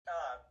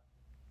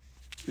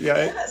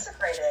Yeah, that's a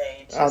great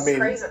age. I It's mean-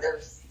 crazy. They're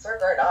so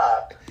grown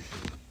up.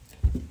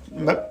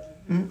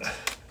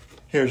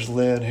 Here's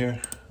Lynn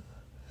here.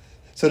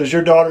 So does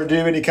your daughter do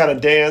any kind of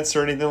dance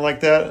or anything like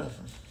that?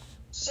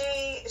 She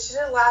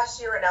did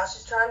last year, and now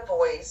she's trying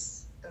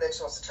voice, and then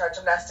she wants to try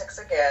gymnastics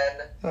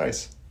again.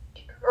 Nice.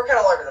 We're kind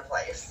of all over the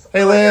place.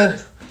 Hey, Lynn.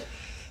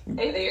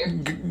 Hey there.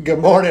 Good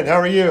morning. How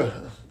are you?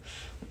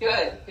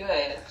 Good.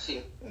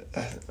 She.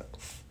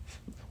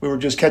 We were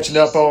just catching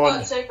up on.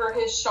 What's over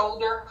his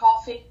shoulder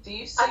coffee? Do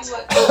you see I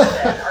what?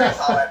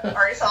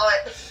 already saw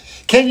it.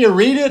 Can you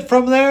read it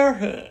from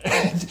there?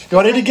 Do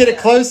I need to get it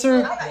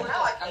closer? Now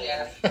I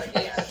can.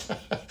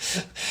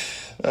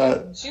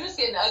 She was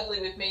getting ugly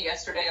with me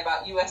yesterday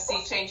about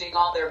USC changing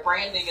all their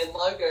branding and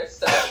logo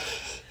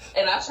stuff.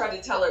 And I tried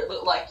to tell her it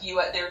looked like they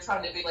were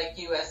trying to be like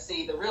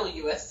USC, the real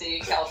USC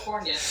in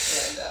California.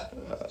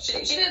 And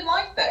she didn't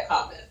like that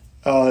comment.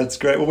 Oh, that's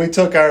great. Well, we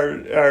took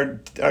our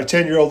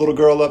 10-year-old little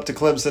girl up to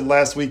Clemson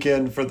last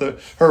weekend for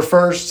her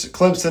first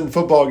Clemson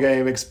football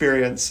game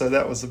experience. So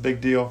that was a big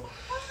deal.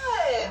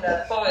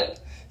 Fun.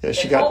 Yeah,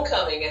 she and got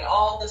homecoming and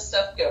all the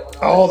stuff going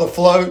on. all the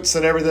floats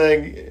and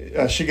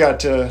everything. She got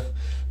to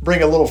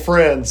bring a little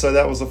friend, so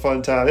that was a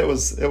fun time. It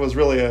was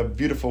really a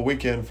beautiful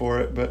weekend for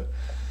it. But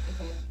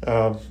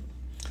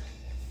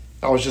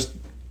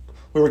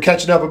we were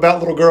catching up about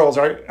little girls.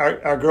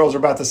 Our girls are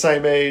about the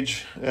same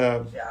age.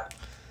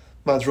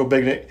 Mine's real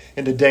big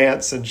into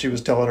dance, and she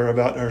was telling her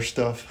about her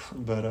stuff.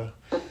 But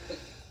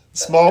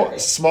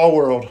small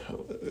world.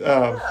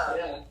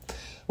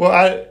 Well,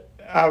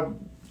 I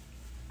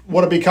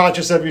want to be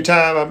conscious of your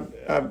time.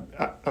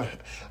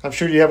 I'm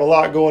sure you have a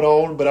lot going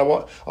on, but I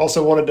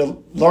also wanted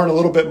to learn a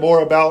little bit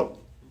more about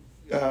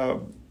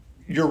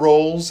your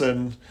roles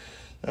and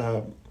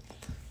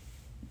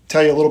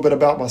tell you a little bit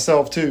about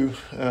myself too.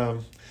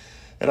 And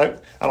I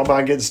don't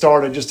mind getting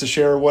started just to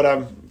share what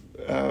I've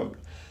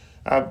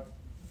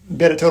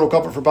been at Total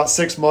Comfort for about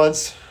 6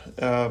 months.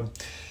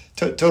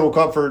 Total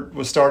Comfort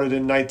was started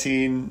in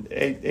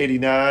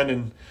 1989,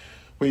 and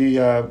we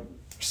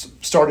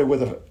started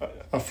with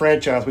a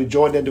franchise. We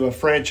joined into a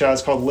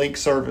franchise called Link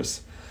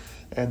Service,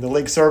 and the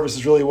Link Service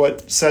is really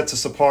what sets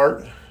us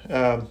apart.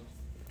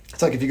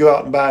 It's like if you go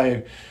out and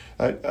buy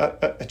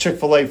a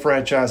Chick-fil-A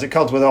franchise, it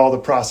comes with all the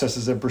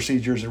processes and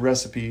procedures and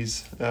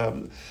recipes.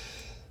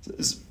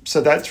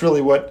 So that's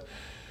really what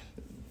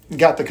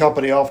got the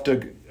company off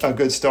to a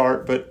good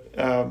start. But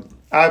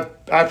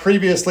I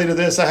previously to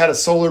this, I had a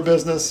solar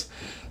business.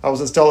 I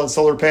was installing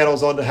solar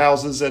panels onto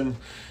houses and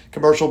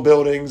commercial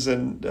buildings,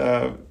 and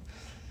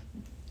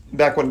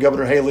back when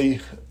Governor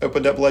Haley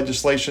opened up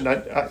legislation,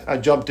 I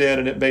jumped in,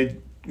 and it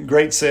made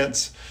great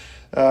sense.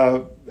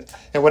 And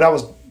when I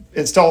was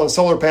installing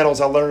solar panels,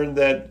 I learned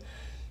that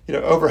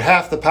over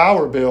half the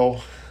power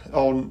bill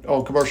on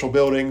commercial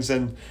buildings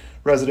and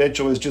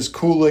residential is just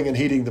cooling and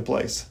heating the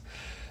place.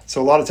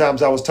 So a lot of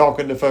times I was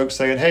talking to folks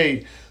saying,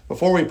 hey,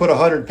 before we put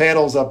 100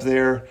 panels up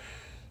there,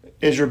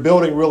 is your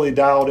building really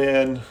dialed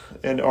in,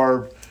 and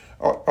are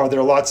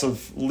there lots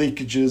of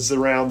leakages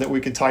around that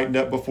we can tighten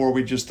up before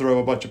we just throw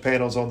a bunch of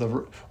panels on the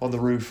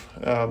roof?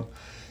 And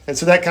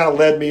so that kind of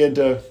led me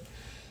into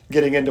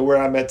getting into where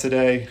I'm at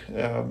today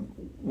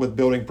with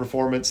building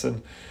performance.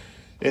 And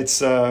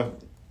it's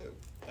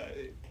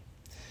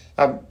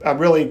I'm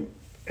really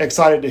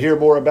excited to hear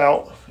more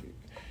about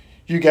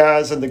you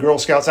guys and the Girl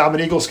Scouts. I'm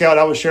an Eagle Scout.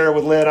 I was sharing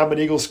with Lynn, I'm an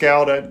Eagle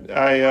Scout. I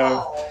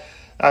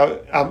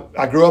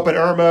grew up in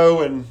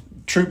Irmo, and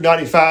Troop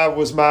 95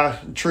 was my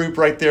troop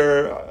right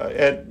there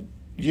at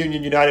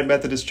Union United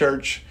Methodist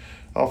Church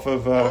off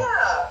of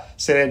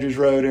St. Andrews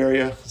Road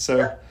area.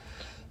 So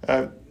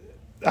I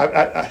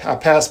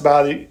passed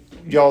by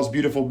y'all's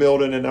beautiful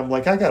building, and I'm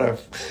like, I gotta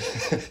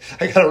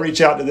reach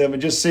out to them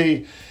and just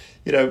see,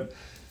 and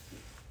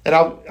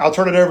I'll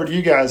turn it over to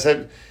you guys.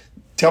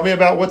 Tell me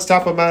about what's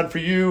top of mind for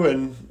you,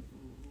 and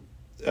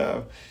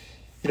are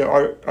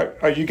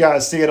you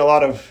guys seeing a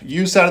lot of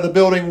use out of the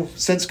building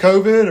since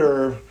COVID,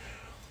 or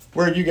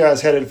where are you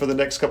guys headed for the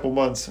next couple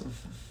months?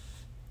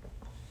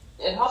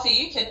 And Huffy,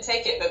 you can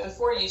take it, but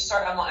before you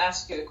start, I'm gonna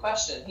ask you a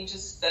question. He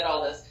just said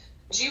all this.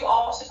 Did you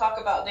also talk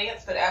about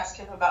dance, but ask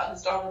him about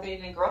his daughter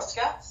being in Girl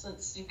Scouts,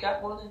 since you've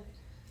got one?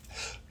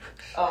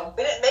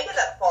 We didn't make it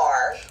that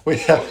far. We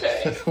have.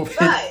 Okay.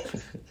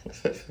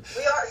 But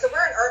we are. So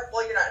we're in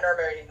well, you're not in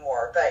Irmo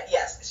anymore, but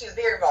yes, she's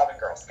very involved in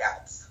Girl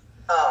Scouts.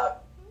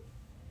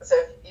 So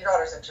if your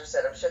daughter's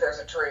interested, I'm sure there's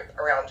a troop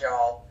around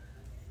y'all.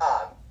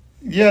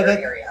 Yeah,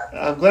 area.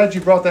 I'm glad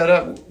you brought that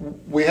up.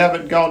 We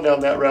haven't gone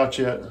down that route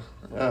yet.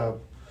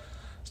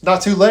 It's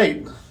not too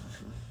late. No,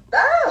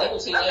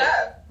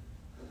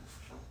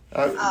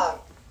 well,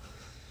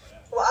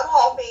 I'm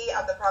Hoppy.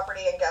 I'm the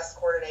property and guest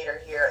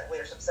coordinator here at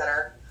Leadership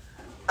Center.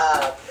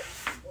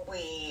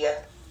 We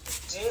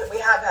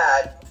have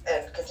had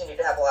and continue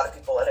to have a lot of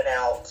people in and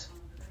out.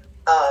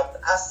 I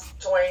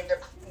joined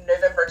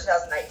November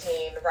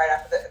 2019, right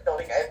after the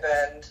building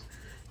opened.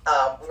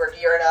 We were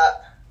gearing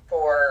up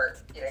for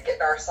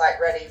getting our site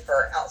ready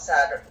for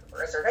outside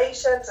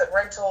reservations and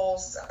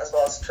rentals, as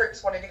well as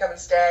troops wanting to come and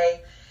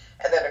stay.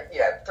 and then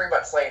 3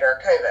 months later,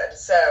 COVID.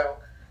 So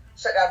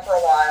shut down for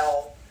a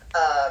while.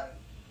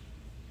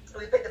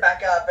 We picked it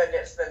back up, and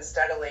it's been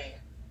steadily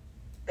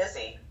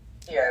busy,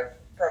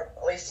 for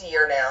at least a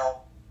year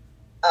now.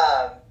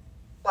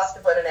 Lots of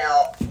people in and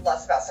out,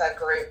 lots of outside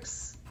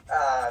groups,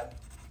 and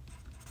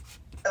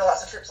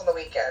lots of troops on the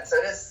weekend. So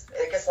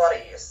it gets a lot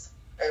of use,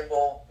 and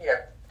we'll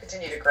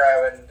continue to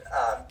grow and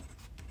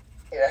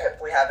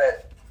hopefully have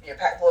it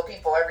packed full of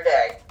people every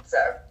day. So.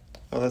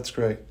 Oh, that's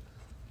great.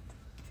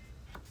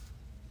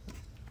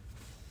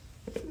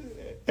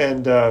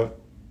 And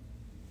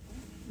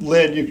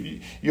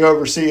Lynn, you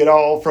oversee it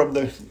all from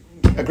the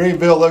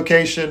Greenville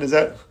location. Is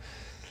that?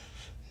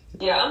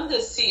 Yeah, I'm the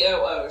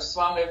COO,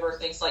 so I'm over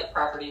things like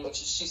property,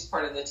 which is she's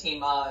part of the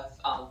team of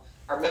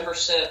our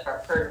membership, our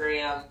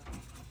program,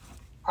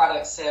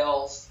 product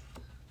sales,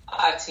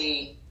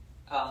 IT,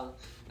 and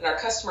our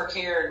customer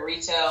care and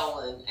retail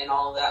and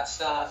all of that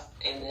stuff.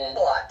 And then a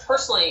lot.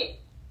 Personally,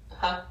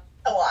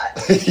 A lot.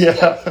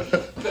 Yeah.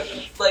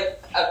 But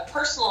like a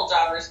personal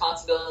job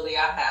responsibility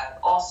I have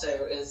also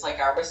is like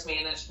our risk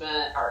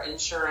management, our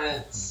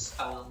insurance,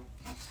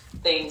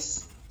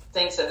 things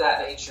of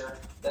that nature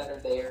that are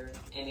there.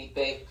 Any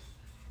big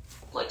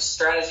like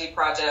strategy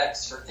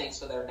projects or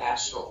things with our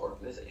national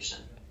organization.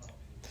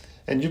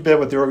 And you've been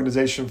with the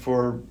organization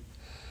for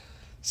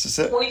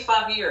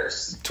 25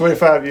 years.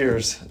 25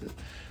 years.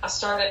 I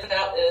started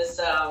out as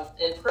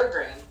in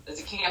program as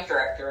a camp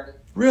director.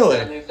 Really?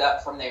 And I moved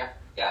up from there.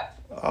 Yeah.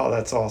 Oh,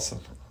 that's awesome.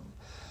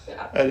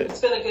 Yeah. It's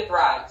been a good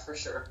ride for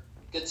sure.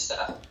 Good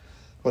stuff.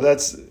 Well,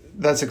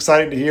 that's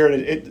exciting to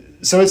hear.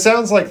 So it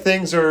sounds like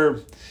things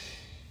are.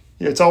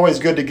 It's always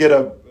good to get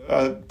a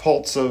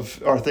pulse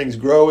of, are things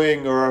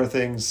growing or are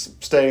things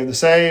staying the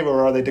same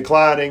or are they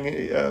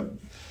declining?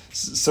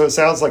 So it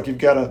sounds like you've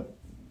got a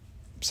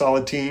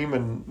solid team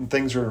and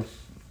things are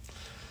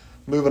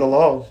moving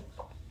along.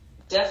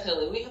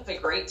 Definitely. We have a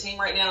great team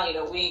right now.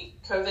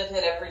 COVID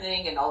hit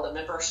everything and all the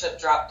membership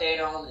dropped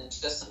down and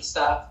just some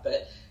stuff,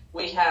 but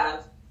we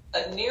have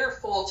a near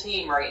full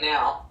team right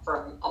now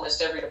from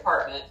almost every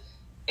department,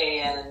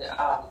 and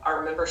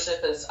our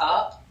membership is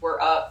up. We're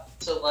up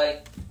to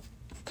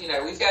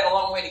we've got a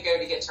long way to go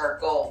to get to our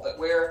goal, but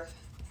we're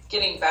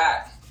getting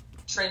back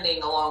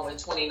trending along with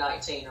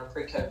 2019 or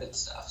pre-COVID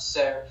stuff.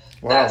 So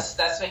wow.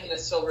 That's making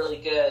us feel really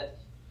good.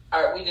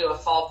 We do a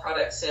fall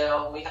product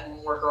sale. We had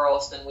more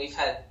girls than we've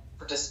had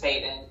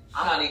participate in.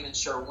 I'm not even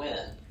sure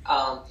when.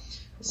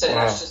 So wow.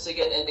 That's just a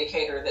good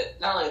indicator that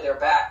not only they're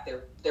back,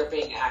 they're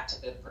being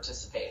active and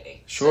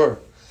participating. Sure.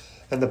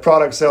 And the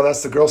product sale,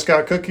 that's the Girl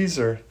Scout cookies,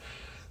 or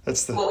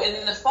that's the. Well,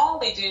 in the fall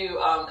we do.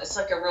 It's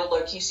like a real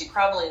low key. So you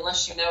probably,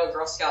 unless you know a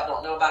Girl Scout,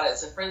 don't know about it.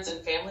 It's a friends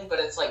and family, but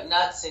it's like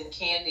nuts and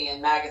candy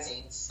and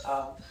magazines.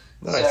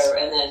 Nice. So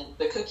and then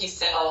the cookie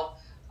sale.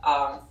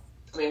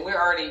 We're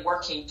already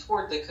working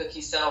toward the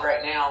cookie sale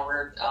right now.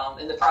 We're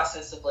in the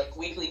process of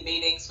weekly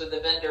meetings with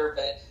the vendor,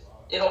 but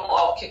it'll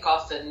all kick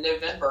off in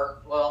November.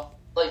 Well,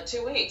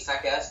 2 weeks,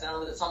 I guess, now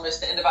that it's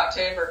almost the end of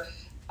October,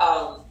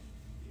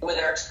 with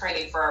our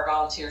training for our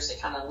volunteers to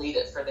kind of lead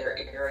it for their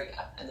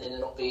area. And then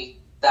the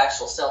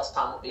actual sales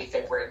time will be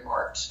February and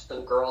March for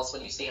the girls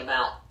when you see them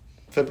out.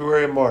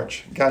 February and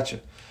March. Gotcha.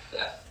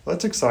 Yeah. Well,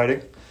 that's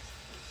exciting.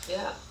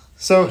 Yeah.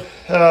 So,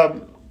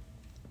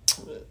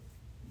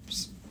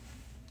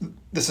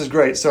 this is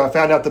great. So I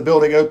found out the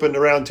building opened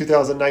around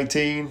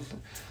 2019.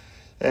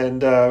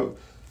 And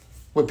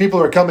when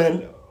people are coming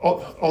in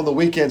on the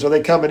weekends, are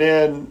they coming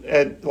in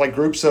at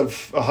groups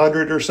of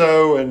 100 or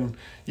so and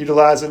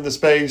utilizing the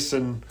space?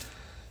 And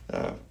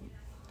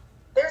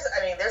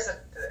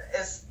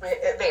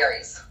it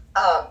varies.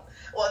 Well,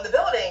 in the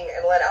building,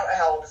 and Lynn, I don't know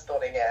how old this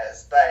building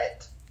is,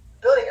 but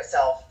the building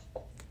itself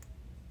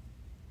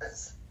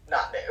is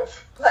not new.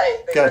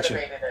 They Gotcha.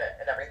 renovated it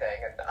and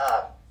everything, and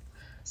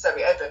so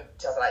we opened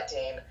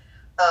 2019.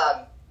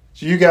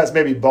 So you guys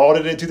maybe bought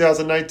it in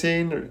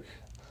 2019,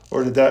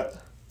 or did that?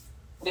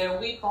 No,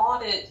 we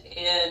bought it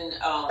in.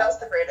 That was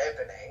the grand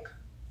opening.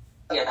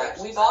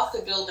 Yeah, we bought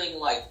the building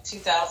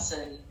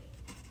 2000.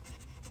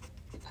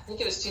 I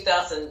think it was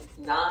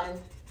 2009.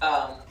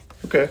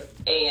 Okay.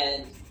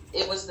 And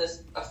it was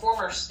a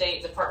former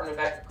state Department of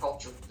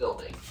Agriculture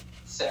building.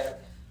 So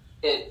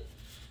it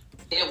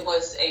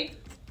was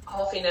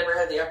hopefully never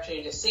had the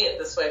opportunity to see it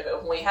this way,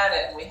 but when we had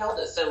it and we held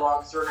it so long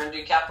because we were going to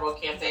do capital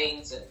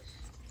campaigns and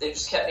they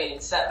just kept meeting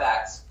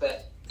setbacks.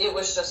 But it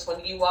was just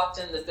when you walked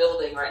in the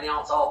building, right now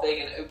it's all big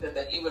and open,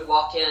 but you would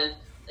walk in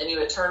and you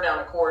would turn down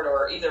a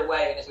corridor either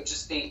way and it would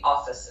just be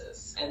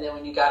offices. And then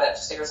when you got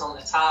upstairs on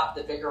the top,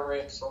 the bigger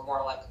rooms were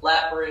more like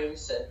lab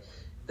rooms, and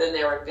then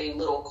there would be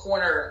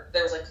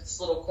there was this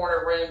little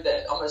corner room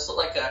that almost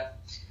looked like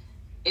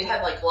it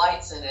had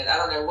lights in it. I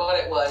don't know what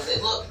it was.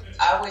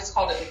 I always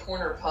called it the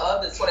corner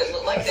pub. That's what it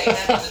looked like. They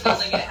had in the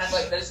building. It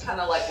had those kind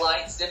of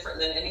lights, different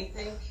than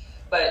anything.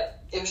 But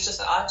it was just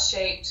odd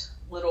shaped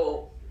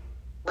little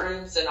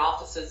rooms and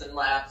offices and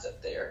labs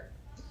up there.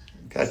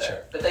 Gotcha.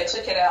 So, but they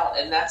took it out,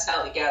 and that's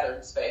now the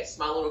gathering space.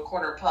 My little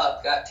corner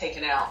pub got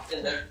taken out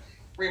in the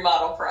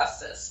remodel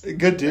process.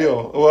 Good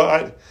deal.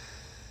 Well,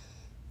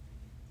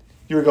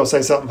 You were going to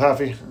say something,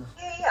 Huffy?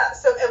 Yeah.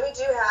 So, and we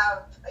do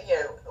have,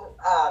 again,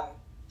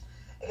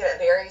 it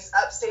varies.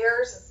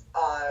 Upstairs,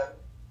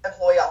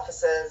 employee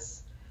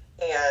offices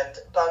and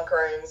bunk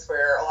rooms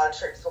where a lot of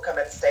troops will come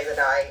in and stay the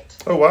night.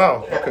 Oh,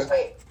 wow.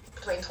 Okay.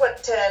 Between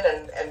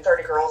 10 and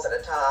 30 girls at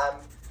a time.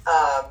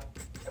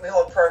 And we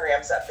hold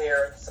programs up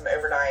there, some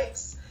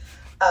overnights.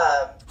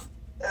 And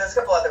there's a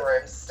couple other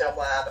rooms, STEM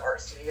lab,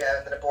 art studio,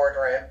 and then a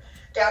boardroom.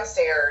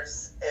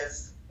 Downstairs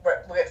is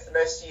where we get the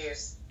most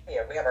use.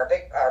 We have our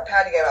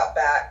patio out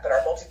back, but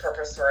our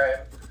multi-purpose room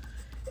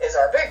is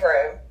our big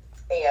room.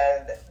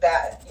 And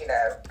that,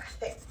 I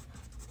think,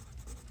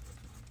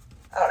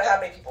 I don't know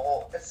how many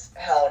people it's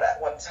held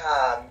at one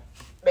time.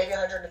 Maybe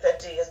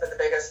 150 has been the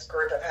biggest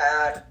group I've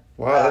had.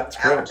 Wow, that's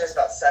great. Averages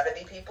about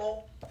 70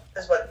 people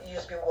is what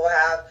usually people will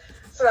have.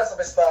 Sometimes a little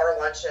bit smaller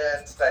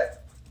luncheons,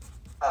 but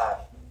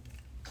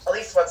at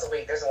least once a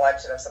week there's a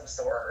luncheon of some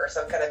sort or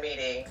some kind of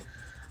meeting.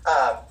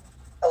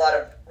 A lot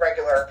of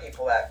regular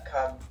people that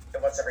come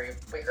once every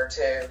week or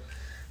two.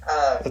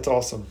 That's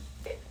awesome.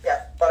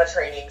 Yeah, a lot of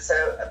training.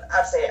 So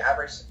I'd say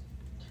average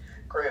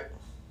group,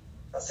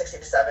 60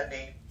 to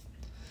 70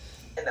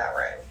 in that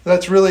range.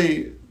 That's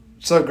really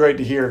so great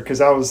to hear,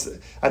 because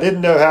I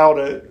didn't know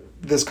how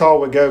this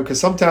call would go, because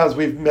sometimes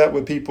we've met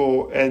with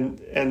people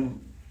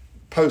and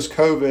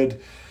post-COVID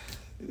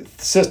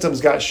systems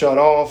got shut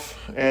off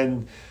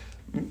and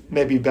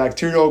maybe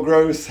bacterial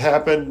growth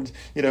happened,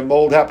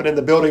 mold happened in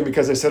the building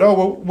because they said, oh,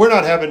 well, we're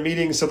not having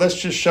meetings, so let's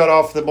just shut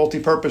off the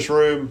multi-purpose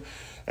room.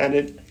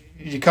 And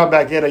you come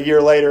back in a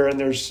year later and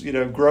there's,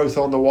 growth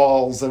on the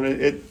walls, and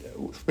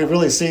we've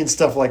really seen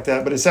stuff like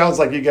that. But it sounds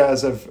like you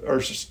guys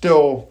are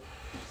still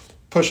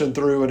pushing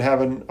through and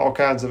having all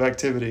kinds of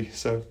activity.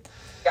 So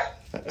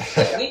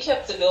yeah, we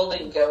kept the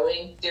building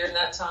going during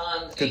that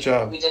time. Good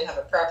job. We did have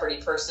a property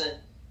person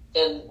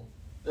in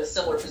a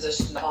similar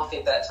position to Hoffy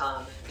at that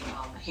time.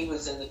 He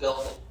was in the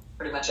building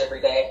pretty much every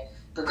day,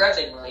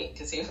 begrudgingly,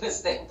 because he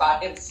was there by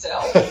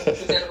himself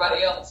with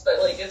everybody else. But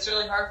it's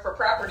really hard for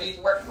property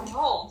to work from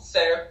home,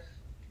 so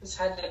just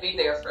had to be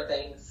there for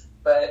things.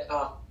 But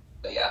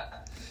yeah,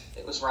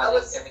 it was running.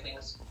 Everything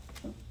was.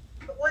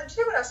 When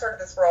I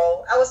started this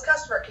role, I was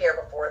customer care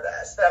before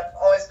this, but I've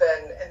always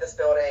been in this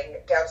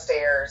building,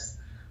 downstairs,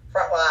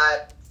 front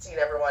line, seeing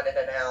everyone in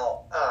and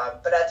out.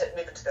 But I didn't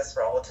move into this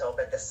role until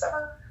this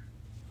summer.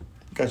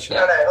 Gotcha.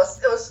 No, it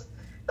was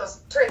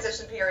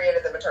transition period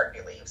and the maternity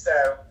leave.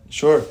 So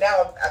sure.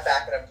 Now I'm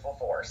back in full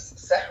force.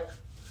 So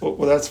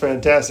well, that's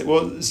fantastic.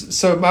 Well,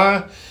 so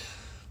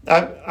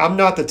I'm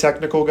not the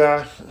technical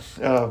guy.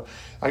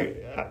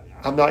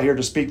 I'm not here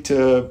to speak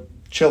to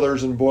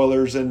chillers and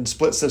boilers and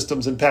split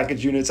systems and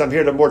package units. I'm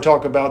here to more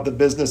talk about the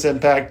business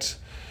impact.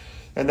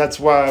 And that's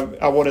why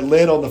I wanted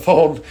Lynn on the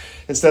phone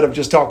instead of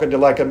just talking to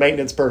like a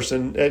maintenance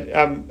person.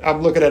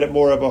 I'm looking at it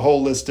more of a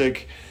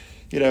holistic,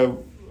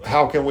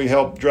 how can we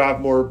help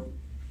drive more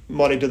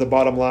money to the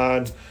bottom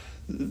line,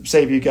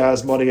 save you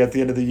guys money at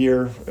the end of the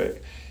year,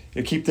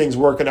 keep things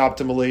working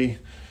optimally.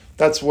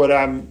 That's what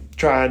I'm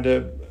trying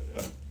to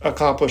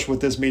accomplish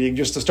with this meeting,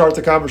 just to start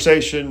the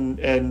conversation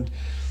and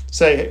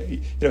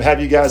say,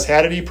 have you guys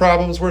had any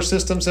problems where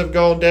systems have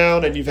gone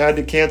down and you've had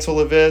to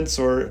cancel events,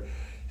 or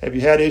have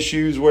you had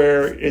issues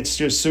where it's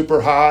just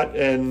super hot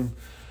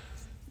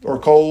or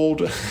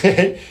cold?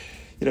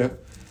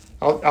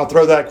 I'll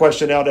throw that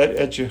question out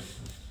at you.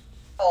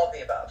 All of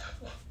the above.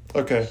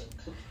 Okay.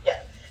 Yeah,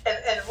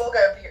 and we'll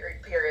go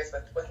periods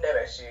with no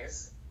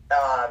issues.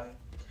 But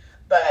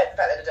the fact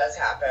that it does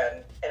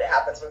happen, and it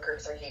happens when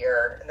groups are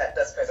here, and that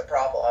does pose a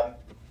problem,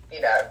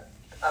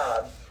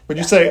 When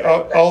you say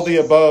all the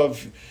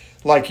above,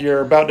 like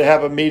you're about to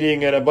have a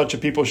meeting and a bunch of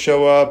people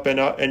show up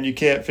and you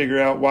can't figure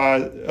out why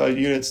a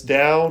unit's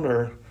down,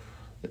 or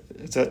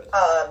is that?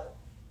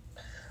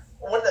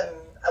 One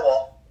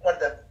of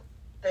the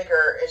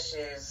bigger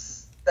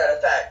issues that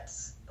affects,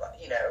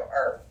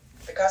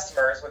 the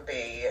customers would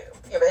be,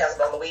 if it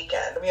hasn't on the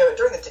weekend.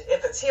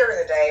 If it's here in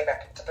the day,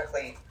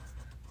 typically,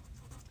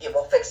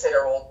 we'll fix it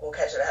or we'll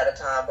catch it ahead of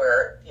time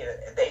where,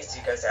 the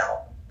AC goes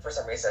out for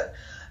some reason.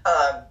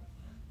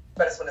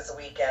 But it's when it's a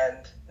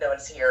weekend, no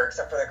one's here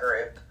except for the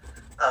group.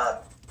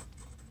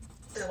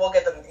 We'll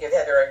get them, they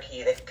have their own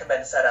key, they can come in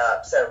and set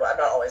up. So I'm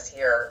not always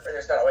here, or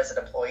there's not always an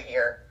employee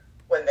here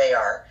when they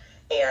are.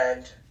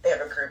 And they have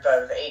a group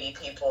of 80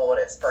 people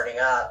and it's burning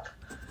up.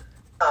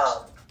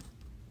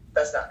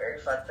 That's not very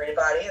fun for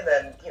anybody. And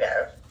then,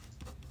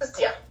 that's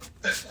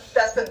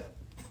been,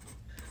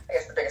 I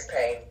guess, the biggest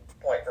pain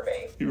point for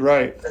me.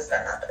 Right. That's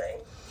not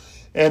happening.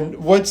 And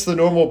what's the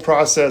normal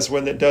process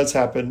when it does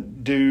happen?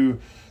 Do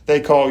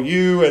they call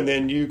you and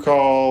then you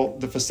call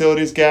the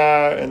facilities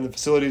guy and the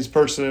facilities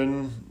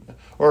person,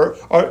 or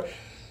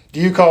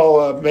do you call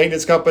a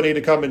maintenance company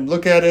to come and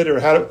look at it, or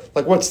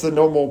what's the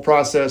normal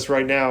process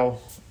right now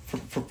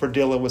for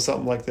dealing with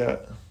something like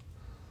that?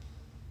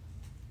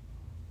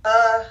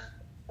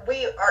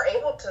 We are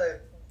able to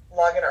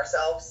log in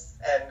ourselves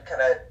and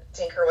kind of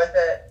tinker with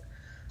it.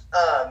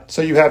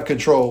 So you have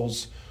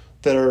controls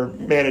that are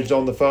managed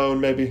on the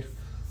phone, maybe?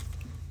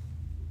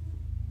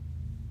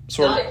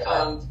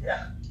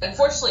 Yeah.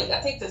 unfortunately, I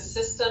think the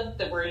system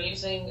that we're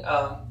using,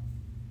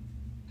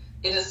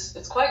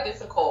 it's quite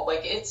difficult.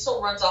 Like, it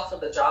still runs off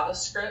of the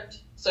JavaScript,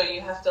 so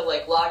you have to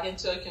like log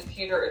into a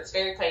computer. It's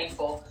very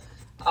painful.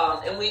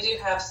 And we do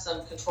have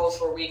some controls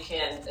where we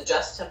can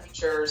adjust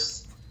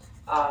temperatures.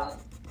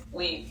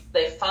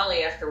 They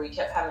finally, after we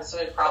kept having so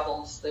many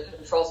problems, the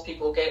controls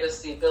people gave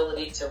us the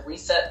ability to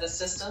reset the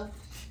system,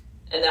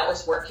 and that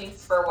was working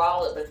for a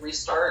while. It would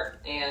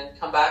restart and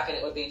come back, and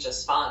it would be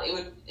just fine.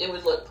 It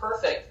would look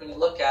perfect when you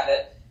look at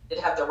it.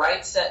 It'd have the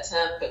right set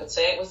temp. It would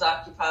say it was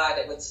occupied.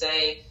 It would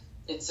say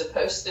it's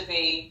supposed to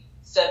be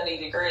 70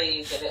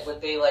 degrees, and it would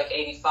be like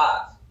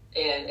 85,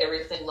 and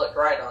everything looked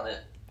right on it.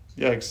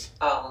 Yikes.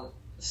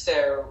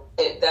 So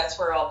that's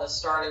where all this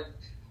started.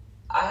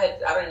 I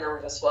don't remember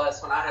what this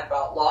was when I had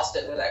about lost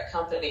it with that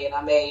company, and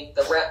I made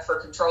the rep for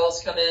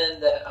controls come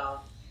in,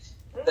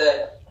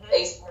 the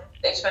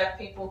HVAC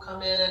people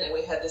come in, and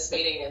we had this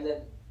meeting, and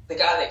then the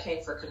guy that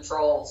came for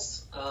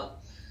controls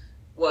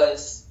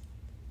was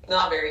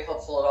not very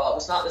helpful at all. It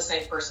was not the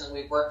same person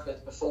we'd worked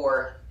with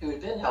before who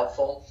had been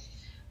helpful.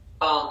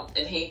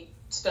 And he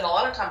spent a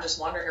lot of time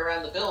just wandering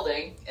around the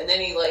building, and then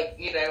he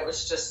it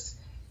was just,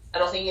 I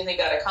don't think anything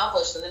got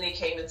accomplished, and then he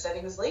came and said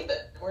he was leaving.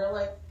 And we were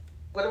like,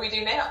 what do we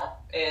do now?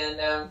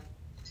 And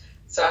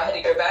so I had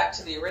to go back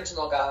to the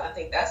original guy. I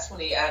think that's when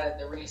he added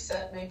the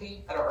reset,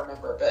 maybe. I don't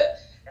remember, but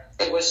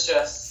it's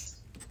just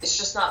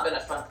not been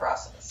a fun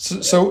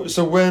process.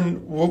 So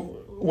when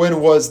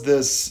was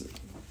this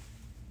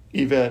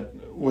event?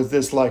 Was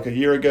this like a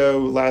year ago,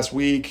 last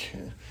week,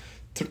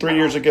 3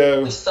 years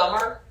ago? This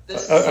summer.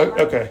 Summer,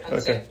 okay.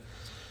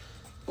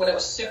 When it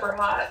was super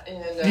hot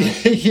and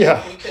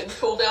yeah, we couldn't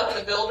cool down in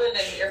the building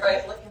and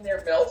everybody's looking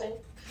there melting.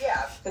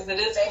 Yeah. Because it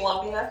is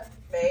Columbia.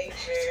 May,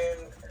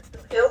 June,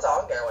 it was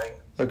ongoing.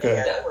 Okay.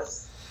 And it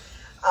was,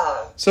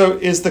 so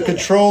is the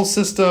control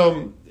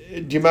system,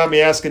 do you mind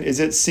me asking,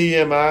 is it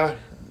CMI?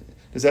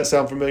 Does that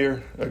sound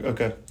familiar?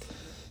 Okay.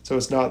 So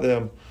it's not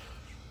them.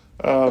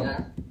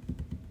 No.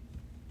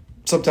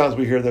 Sometimes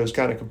we hear those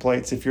kind of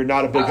complaints. If you're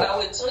not a big... I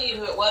would tell you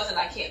who it was, and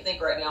I can't think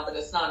right now, but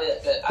it's not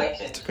it. But I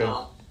can...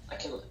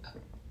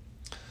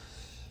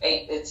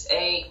 It's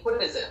A...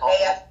 What is it?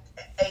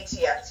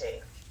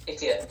 ATFT.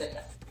 ATFT.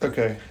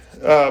 Okay.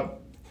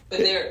 But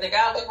the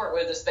guy we work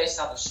with is based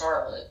out of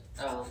Charlotte,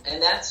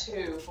 and that's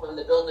who, when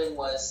the building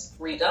was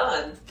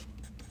redone,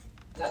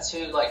 that's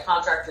who like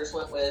contractors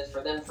went with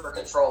for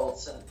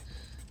controls, and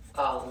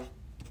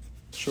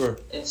sure.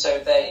 And so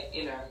they,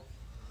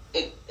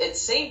 it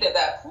seemed at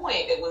that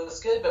point it was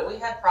good, but we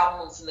had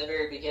problems in the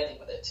very beginning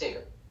with it too,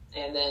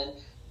 and then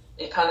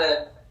it kind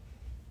of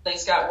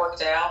things got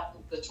worked out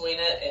between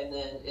it, and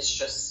then it's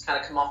just kind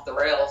of come off the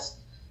rails,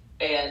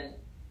 and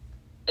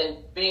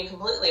being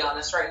completely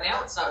honest, right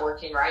now it's not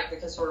working right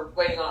because we're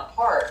waiting on a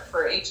part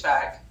for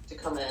HVAC to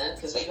come in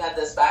because we've had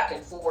this back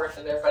and forth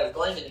and everybody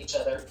blaming each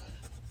other.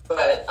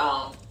 But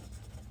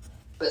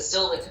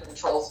still the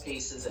controls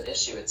piece is an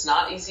issue. It's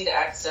not easy to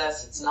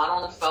access. It's not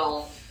on the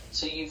phone.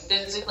 So you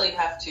physically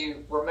have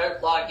to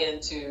remote log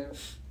into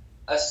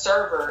a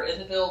server in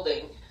the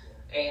building,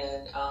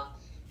 and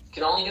you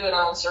can only do it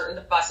on certain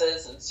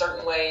devices and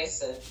certain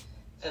ways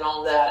and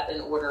all that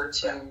in order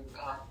to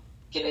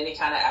get any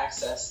kind of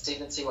access to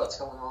even see what's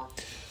going on.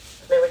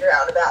 I mean, when you're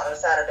out and about on a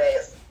Saturday,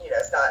 it's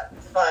not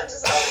fun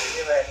just all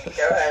you do it.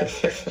 Go ahead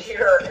to your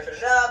computer, open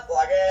it up,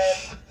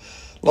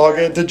 log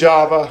into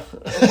Java.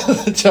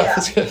 Yeah.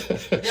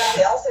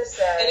 They also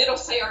said... And it'll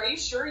say, are you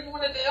sure you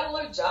want to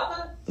download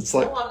Java? It's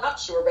like... No, I'm not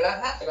sure, but I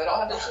have to. I don't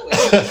have a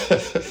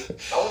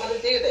choice. I want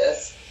to do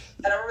this.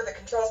 And I remember the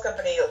controls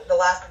company, the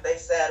last thing they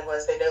said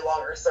was they no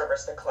longer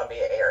service the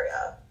Columbia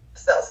area.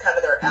 So that was kind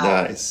of their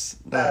out.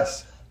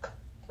 Nice.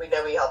 We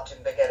know we helped in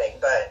the beginning,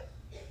 but...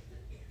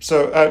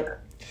 So,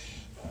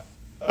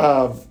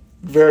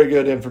 very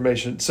good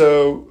information.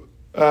 So,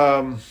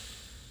 let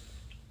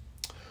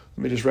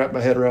me just wrap my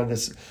head around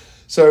this.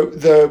 So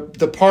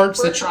the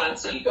parts We're trying,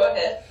 so you go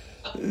ahead.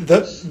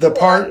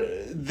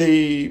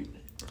 The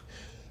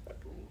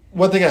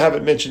one thing I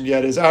haven't mentioned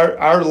yet is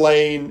our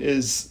lane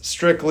is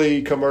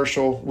strictly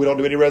commercial. We don't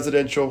do any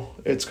residential.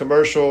 It's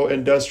commercial,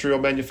 industrial,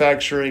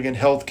 manufacturing, and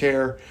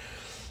healthcare.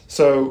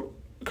 So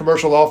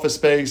commercial office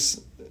space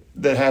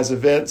that has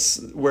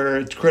events where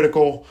it's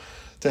critical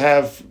to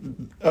have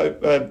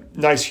a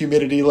nice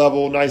humidity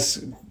level,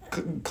 nice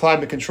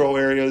climate control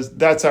areas.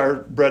 That's our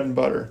bread and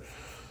butter.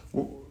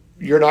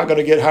 You're not going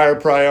to get higher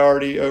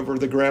priority over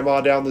the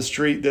grandma down the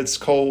street that's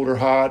cold or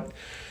hot.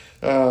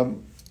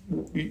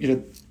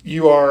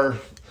 You are.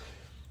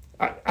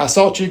 I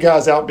sought you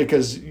guys out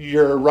because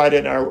you're right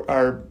in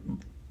our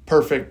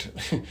perfect.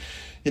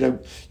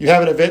 You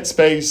have an event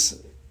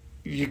space.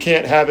 You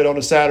can't have it on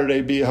a Saturday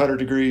be 100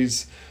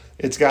 degrees.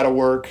 It's got to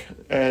work,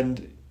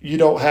 and you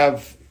don't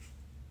have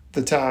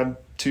the time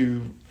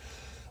to,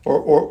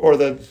 or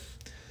the.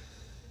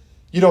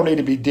 You don't need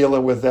to be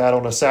dealing with that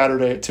on a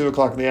Saturday at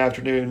 2:00 in the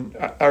afternoon.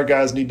 Our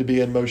guys need to be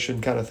in motion,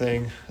 kind of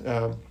thing.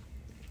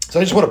 So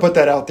I just want to put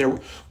that out there.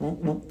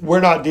 We're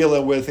not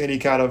dealing with any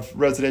kind of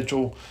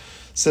residential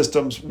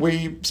systems.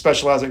 We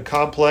specialize in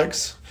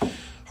complex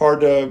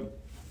hard to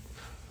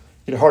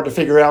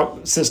figure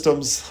out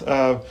systems.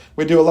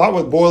 We do a lot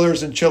with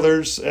boilers and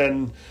chillers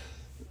and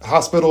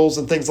hospitals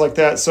and things like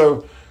that.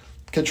 So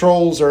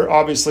controls are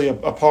obviously a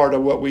part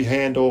of what we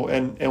handle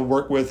and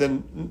work with.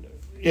 And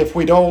if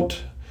we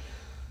don't,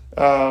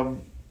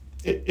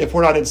 if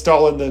we're not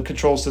installing the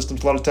control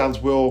systems, a lot of times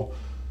we'll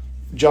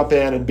jump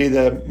in and be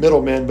the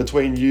middleman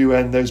between you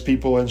and those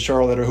people in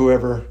Charlotte or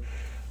whoever.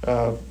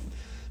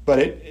 But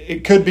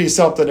it could be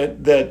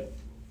something that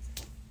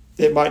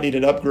it might need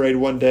an upgrade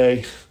one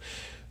day.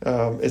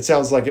 It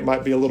sounds like it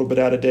might be a little bit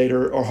out of date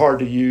or hard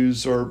to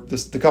use, or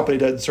the company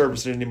doesn't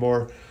service it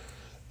anymore.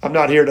 I'm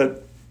not here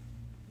to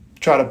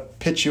try to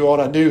pitch you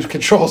on a new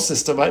control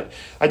system.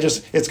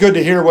 It's good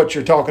to hear what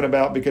you're talking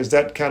about, because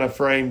that kind of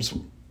frames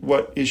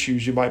what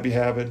issues you might be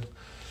having.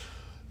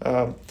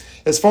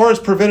 As far as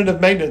preventative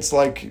maintenance,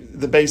 like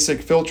the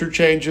basic filter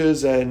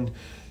changes and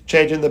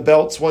changing the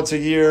belts once a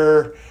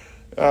year,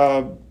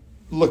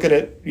 looking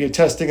at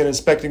testing and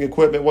inspecting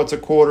equipment once a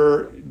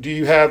quarter, do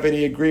you have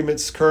any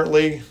agreements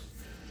currently?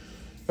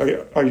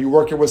 Are you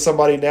working with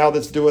somebody now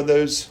that's doing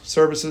those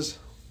services?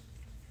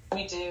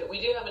 We do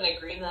have an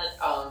agreement.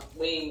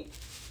 We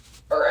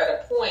are at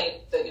a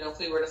point that, if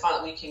we were to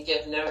find, we can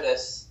give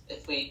notice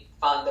if we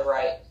find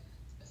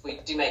if we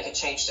do make a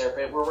change there.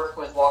 But we're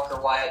working with Walker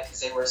Wyatt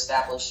because they were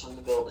established when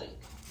the building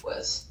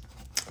was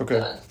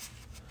done.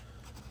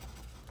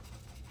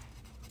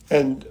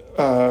 And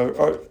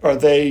are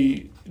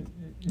they?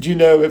 Do you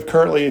know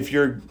if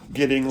you're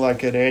getting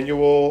like an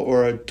annual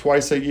or a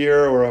twice a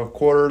year or a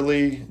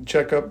quarterly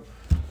checkup?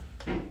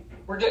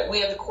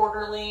 We have the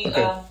quarterly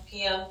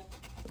PM.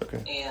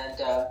 Okay.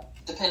 And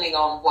depending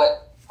on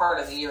what part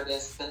of the year it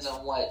is, depends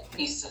on what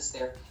pieces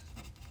they're,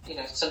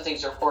 some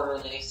things are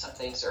quarterly, some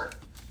things are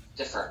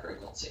different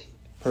frequency.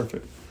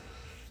 Perfect.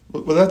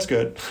 Well, that's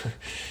good.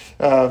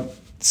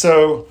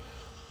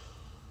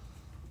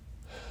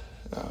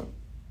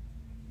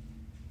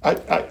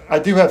 I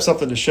do have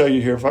something to show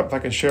you here. If I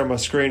can share my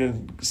screen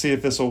and see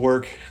if this will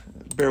work.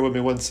 Bear with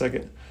me 1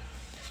 second.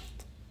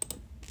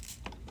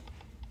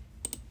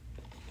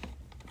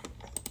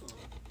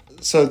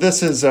 So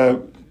this is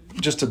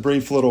just a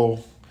brief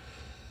little.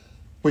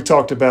 We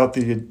talked about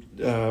the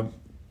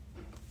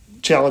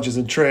challenges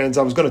and trends.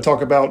 I was going to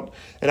talk about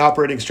an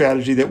operating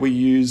strategy that we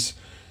use,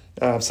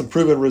 some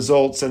proven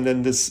results, and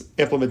then this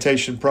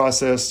implementation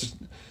process.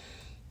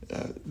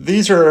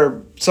 These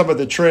are some of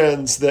the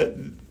trends that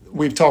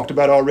we've talked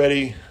about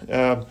already.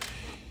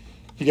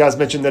 You guys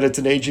mentioned that it's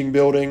an aging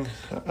building.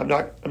 I'm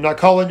not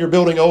calling your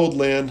building old,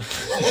 Lynn.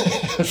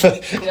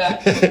 Yeah,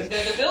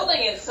 the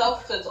building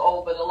itself is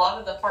old, but a lot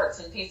of the parts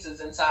and pieces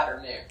inside are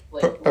new.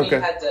 We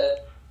had to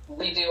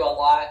redo a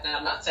lot, and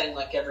I'm not saying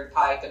like every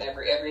pipe and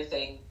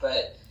everything,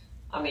 but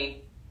I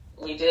mean,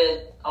 we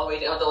did all the way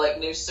down to like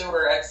new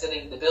sewer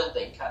exiting the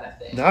building kind of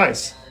thing.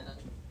 Nice.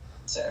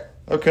 And,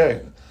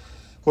 okay.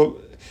 Well,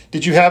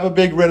 did you have a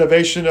big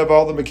renovation of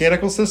all the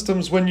mechanical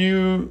systems when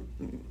you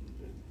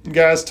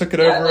guys took it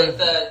over?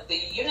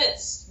 The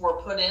units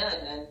were put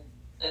in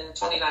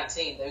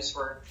 2019. Those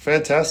were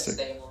fantastic.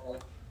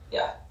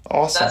 Yeah.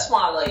 Awesome. That's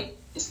why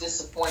it's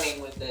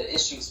disappointing with the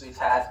issues we've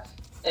had.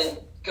 And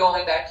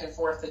going back and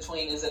forth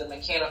between, is it a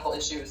mechanical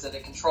issue, is it a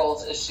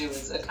controls issue,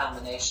 is it a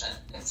combination?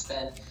 It's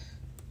been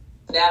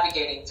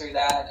navigating through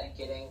that and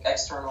getting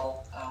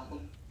external.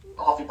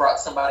 Hopefully brought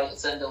somebody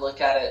else in to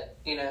look at it,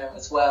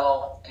 as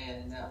well,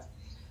 and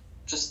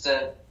just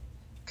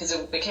because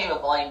it became a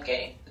blame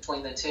game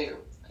between the two,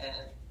 and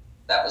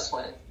that was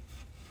when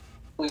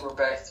we were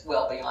both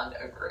well beyond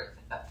over it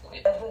at that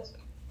point.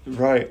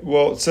 Right.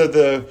 Well,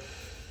 so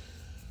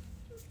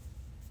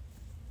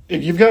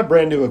you've got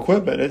brand new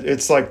equipment.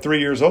 It's like 3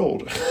 years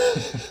old.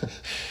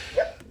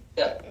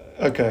 Yep.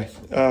 Okay.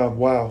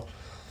 Wow.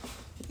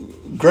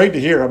 Great to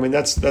hear. I mean,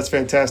 that's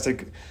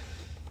fantastic.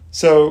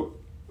 So,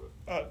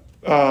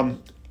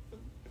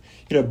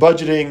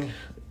 budgeting.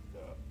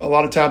 A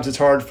lot of times it's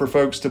hard for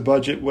folks to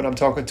budget when I'm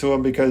talking to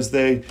them because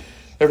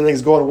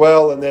everything's going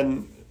well, and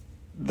then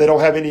they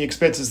don't have any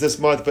expenses this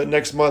month, but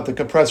next month the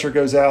compressor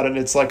goes out and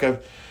it's like a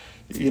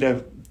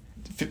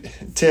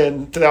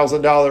 $10,000 or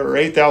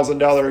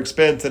 $8,000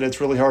 expense, and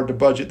it's really hard to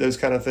budget those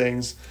kind of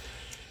things.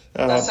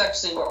 That's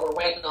actually what we're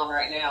waiting on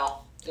right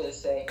now,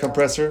 is a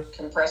compressor.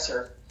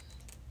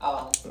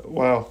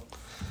 Wow.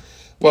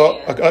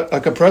 Well,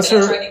 a compressor.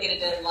 I tried to get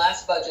it in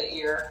last budget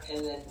year,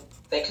 and then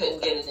they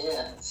couldn't get it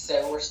in,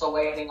 so we're still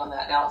waiting on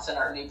that. Now it's in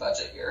our new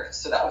budget year,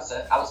 so that was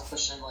I was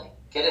pushing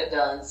get it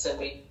done so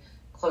we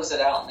close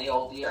it out in the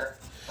old year.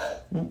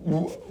 But,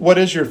 what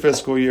is your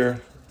fiscal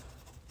year?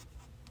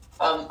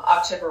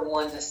 October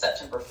 1 to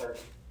September 30.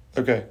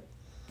 Okay.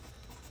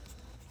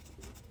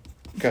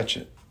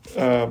 Gotcha.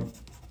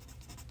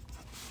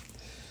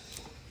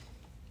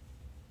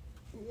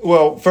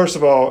 Well, first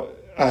of all,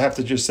 I have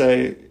to just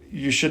say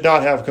you should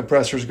not have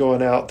compressors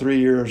going out 3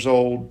 years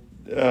old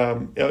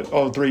on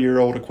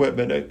 3-year-old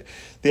equipment.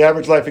 The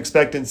average life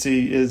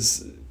expectancy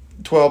is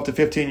 12 to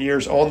 15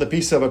 years on the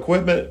piece of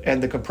equipment,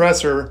 and the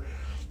compressor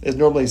is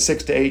normally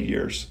 6 to 8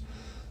 years.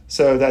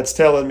 So that's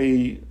telling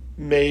me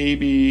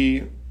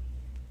maybe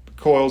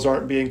coils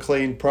aren't being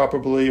cleaned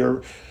properly,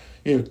 or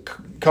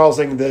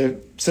causing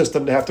the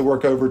system to have to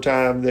work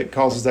overtime that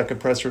causes that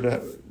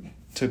compressor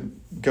to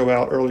go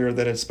out earlier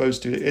than it's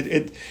supposed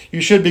to.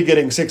 You should be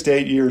getting 6 to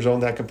 8 years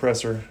on that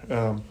compressor,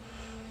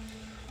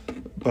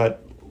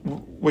 but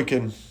we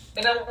can.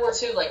 And number four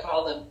too, like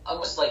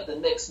almost like the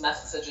mixed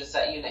messages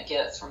that unit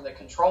gets from the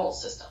control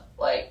system,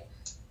 like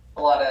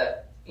a lot of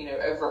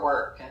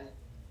overwork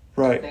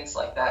and things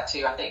like that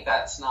too. I think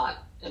that's not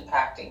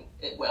impacting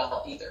it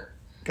well either.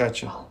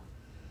 Gotcha.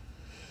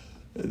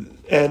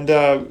 And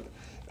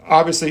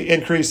obviously,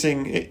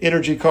 increasing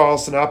energy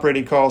costs and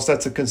operating costs,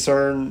 that's a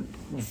concern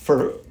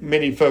for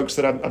many folks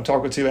that I'm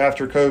talking to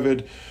after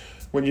COVID,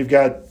 when you've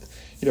got,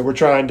 we're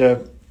trying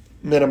to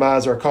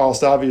minimize our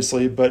cost,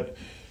 obviously, but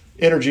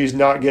energy is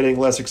not getting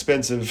less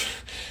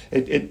expensive.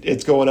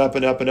 It's going up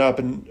and up and up.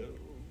 And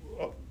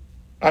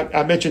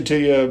I mentioned to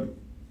you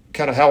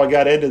kind of how I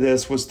got into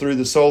this was through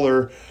the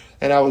solar,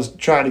 and I was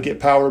trying to get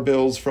power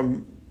bills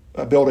from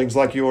buildings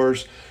like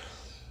yours.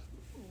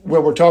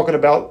 When we're talking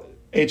about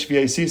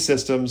HVAC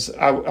systems,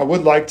 I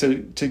would like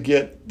to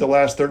get the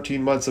last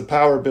 13 months of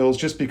power bills,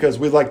 just because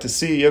we'd like to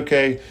see,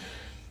 okay,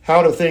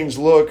 how do things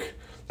look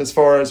as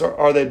far as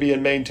are they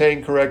being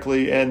maintained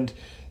correctly? And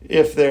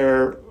if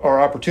there are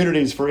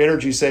opportunities for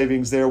energy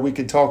savings there, we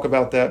can talk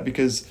about that,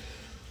 because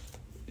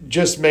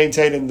just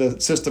maintaining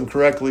the system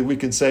correctly, we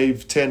can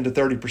save 10 to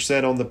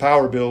 30% on the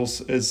power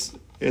bills is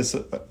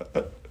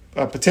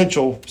a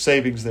potential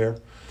savings there.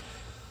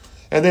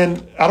 And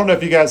then, I don't know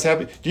if you guys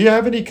do you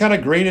have any kind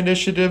of green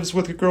initiatives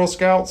with the Girl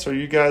Scouts? Are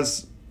you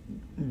guys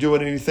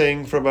doing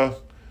anything from a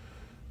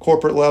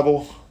corporate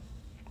level?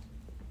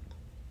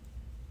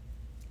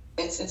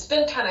 It's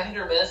been kind of hit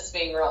or miss,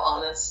 being real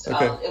honest.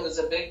 Okay. It was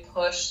a big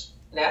push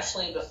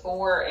nationally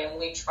before, and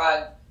we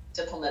tried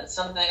to implement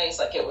some things,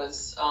 like it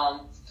was,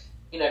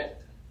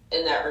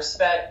 in that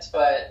respect,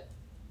 but,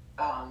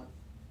 and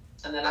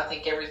then I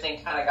think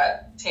everything kind of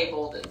got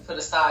tabled and put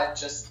aside.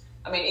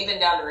 Even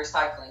down to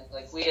recycling.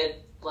 Like, we had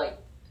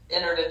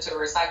entered into a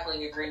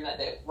recycling agreement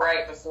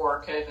right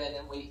before COVID,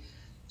 and we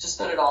just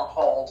put it on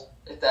hold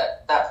at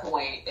that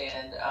point.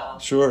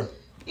 And sure,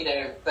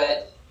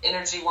 but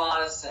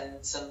energy-wise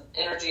and some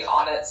energy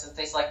audits and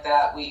things like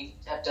that, we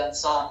have done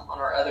some on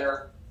our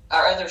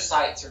other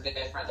sites are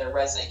different. They're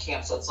resident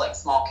camps, so it's like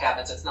small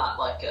cabins. It's not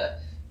like a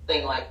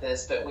thing like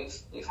this, but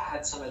we've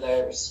had some of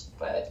those.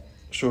 But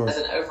sure, as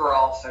an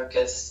overall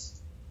focus,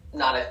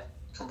 not a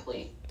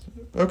complete.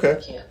 Okay.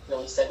 I can't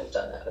really say we've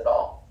done that at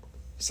all.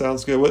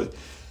 Sounds good.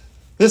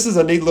 This is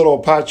a neat little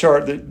pie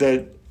chart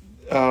that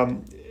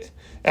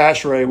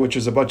ASHRAE, which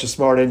is a bunch of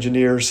smart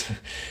engineers,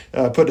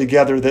 put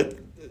together, that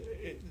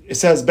it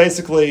says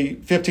basically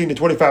 15 to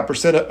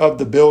 25% of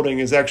the building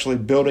is actually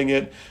building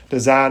it,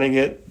 designing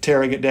it,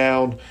 tearing it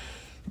down.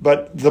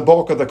 But the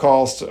bulk of the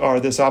costs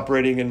are this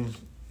operating and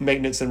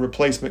maintenance and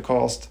replacement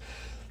cost.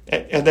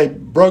 And they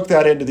broke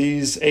that into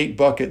these 8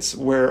 buckets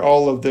where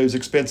all of those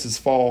expenses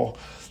fall.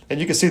 And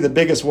you can see the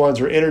biggest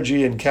ones are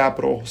energy and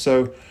capital.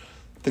 So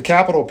the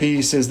capital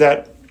piece is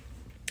that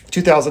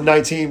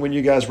 2019, when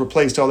you guys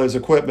replaced all those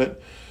equipment,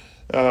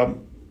 all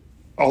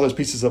those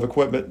pieces of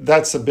equipment,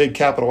 that's a big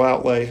capital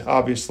outlay,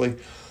 obviously.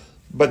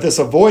 But this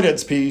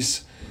avoidance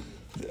piece,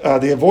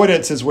 the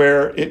avoidance is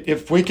where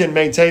if we can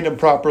maintain them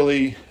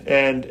properly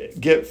and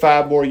get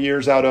 5 more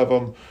years out of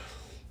them,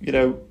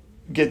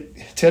 get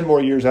 10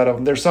 more years out of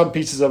them. There's some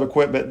pieces of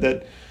equipment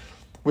that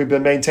we've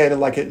been maintaining,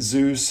 like at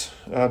Zeus.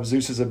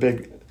 Zeus is a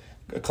big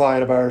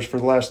client of ours for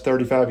the last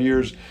 35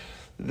 years.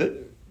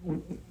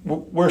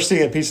 We're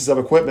seeing pieces of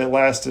equipment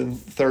lasting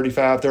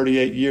 35,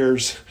 38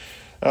 years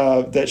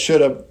that should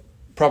have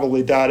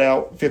probably died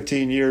out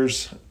 15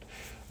 years,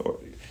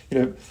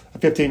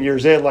 15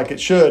 years in like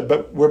it should,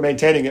 but we're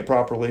maintaining it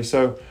properly.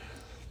 So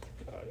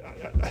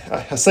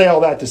I say all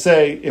that to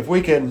say, if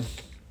we can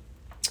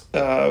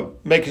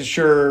making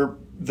sure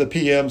the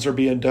PMs are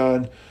being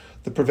done,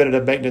 the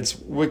preventative maintenance,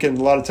 we can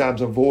a lot of times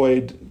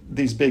avoid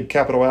these big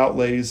capital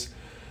outlays,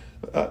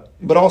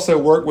 but also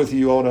work with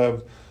you on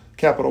a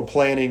capital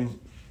planning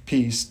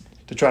piece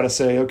to try to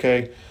say,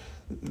 okay,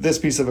 this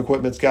piece of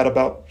equipment's got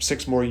about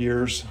 6 more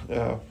years.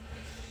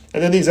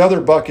 And then these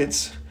other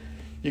buckets,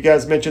 you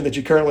guys mentioned that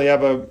you currently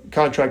have a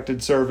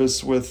contracted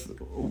service with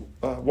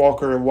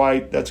Walker and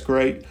White. That's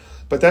great.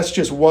 But that's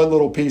just one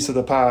little piece of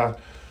the pie.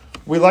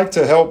 We like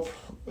to help,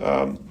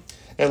 and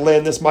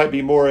Lynn, this might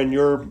be more in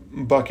your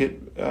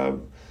bucket,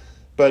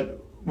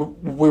 but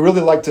we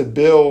really like to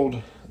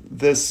build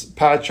this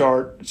pie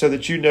chart so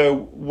that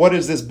what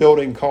is this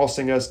building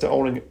costing us to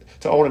own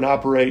and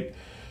operate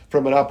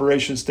from an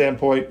operations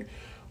standpoint.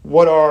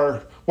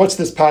 What's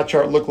this pie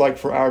chart look like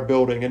for our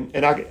building?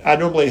 And I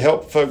normally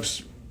help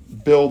folks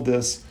build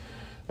this.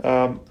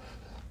 But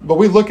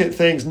we look at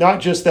things,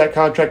 not just that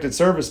contracted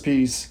service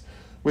piece.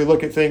 We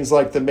look at things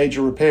like the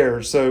major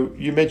repairs. So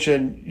you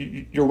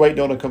mentioned you're waiting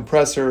on a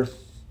compressor.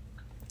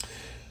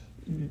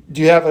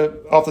 Do you have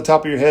off the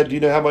top of your head, do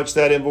you know how much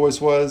that invoice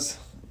was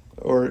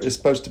or is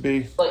supposed to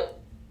be? About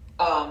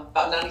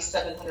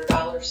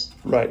 $9,700.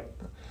 Right.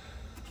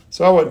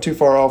 So I wasn't too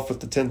far off with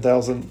the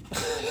 $10,000.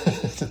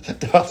 I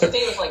think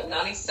it was like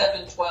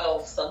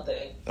 9712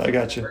 something. I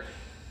got you.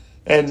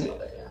 And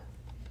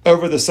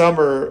over the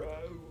summer,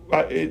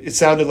 it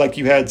sounded like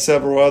you had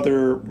several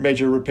other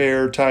major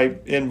repair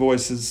type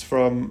invoices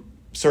from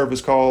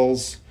service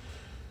calls.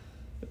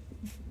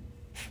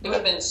 It would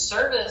have been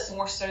service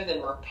more so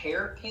than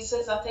repair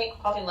pieces, I think,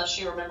 probably, unless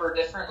you remember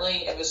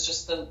differently. It was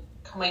just them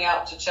coming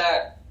out to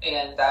check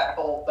and that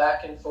whole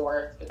back and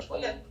forth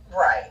between. Yeah,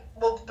 right.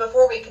 Well,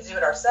 before we could do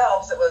it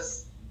ourselves, it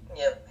was,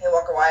 hey,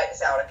 Walker White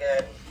is out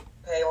again.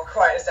 Hey, Walker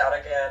White is out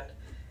again.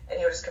 And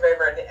he would just come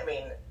over and,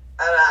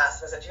 I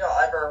asked him, I said, do y'all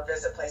ever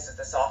visit places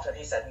this often?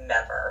 He said,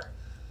 never.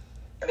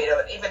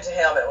 Even to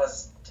him, it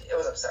was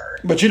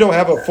absurd. But you don't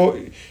have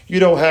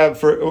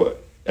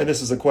and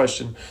this is a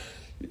question,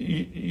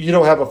 you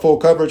don't have a full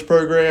coverage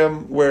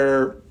program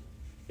where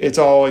it's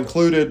all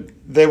included.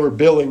 They were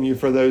billing you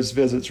for those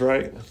visits,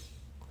 right?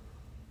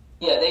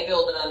 Yeah, they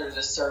billed it under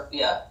the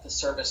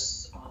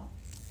service.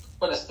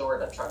 What is the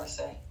word I'm trying to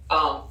say?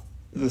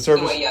 The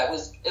service. Anyway,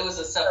 it was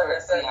a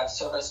separate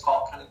service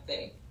call kind of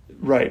thing.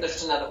 Right.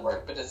 There's another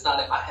word, but it's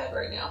not in my head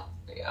right now.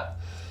 But yeah.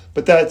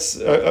 But that's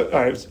all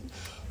right.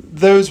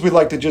 Those we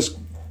like to just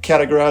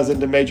categorize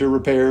into major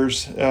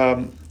repairs,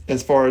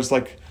 as far as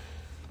like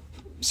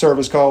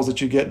service calls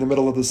that you get in the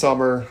middle of the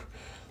summer,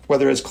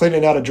 whether it's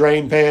cleaning out a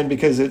drain pan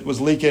because it was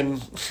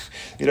leaking,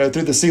 through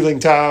the ceiling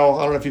tile.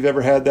 I don't know if you've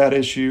ever had that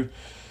issue,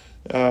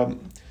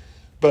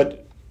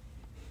 but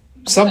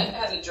I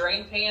had a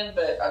drain pan,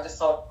 but I just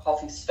saw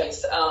Coffee's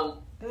face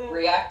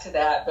react to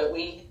that. But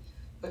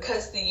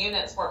because the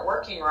units weren't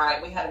working right,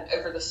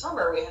 over the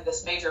summer we had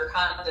this major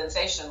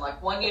condensation.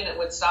 Like one unit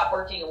would stop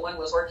working and one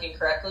was working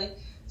correctly.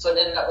 So it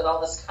ended up with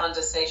all this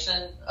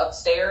condensation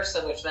upstairs,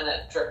 which then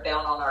it dripped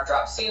down on our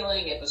drop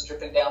ceiling. It was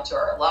dripping down to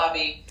our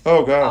lobby.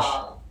 Oh gosh.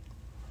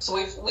 So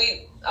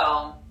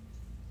our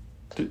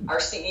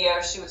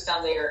CEO, she was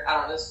down there, I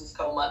don't know, this was a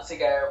couple months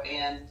ago,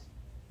 and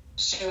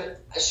she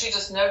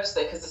just noticed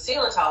that because the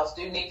ceiling tiles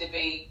do need to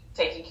be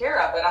taken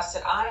care of. But I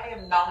said, I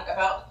am not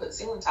about to put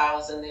ceiling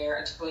tiles in there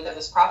until we know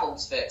this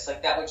problem's fixed.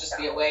 Like, that would just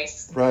be a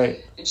waste.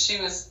 Right. And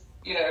she was,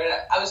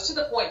 I was to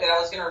the point that I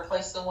was going to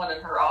replace the one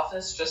in her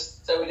office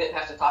just so we didn't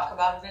have to talk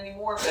about it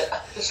anymore. But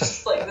I was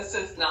just like, this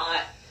is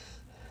not,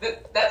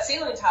 that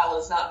ceiling tile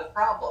is not the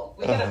problem.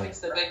 We got to fix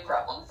the big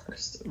problem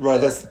first.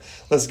 Right. So.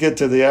 Let's get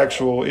to the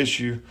actual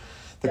issue,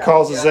 the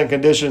causes and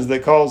conditions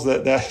that cause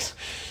that.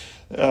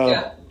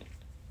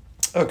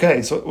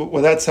 Okay. So,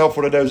 that's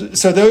helpful to know.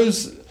 So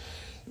those,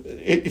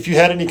 if you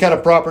had any kind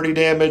of property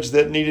damage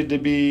that needed to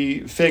be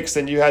fixed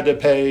and you had to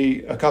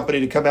pay a company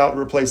to come out and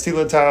replace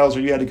ceiling tiles,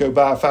 or you had to go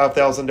buy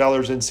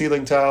 $5,000 in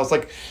ceiling tiles,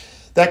 like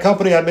that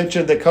company I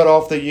mentioned that cut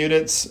off the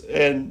units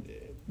and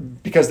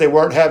because they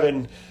weren't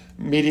having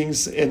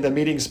meetings in the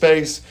meeting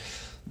space,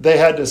 they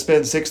had to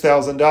spend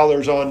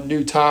 $6,000 on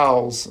new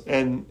tiles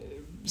and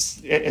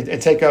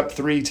take up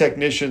 3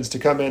 technicians to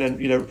come in and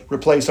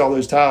replace all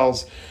those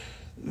tiles.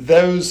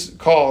 Those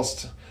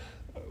costs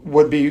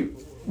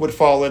would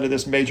fall into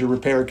this major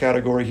repair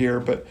category here.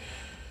 But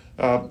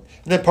and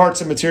then parts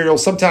and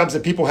materials. Sometimes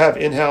if people have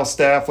in-house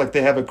staff, like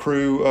they have a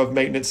crew of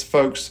maintenance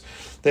folks,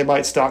 they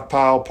might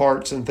stockpile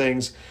parts and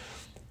things.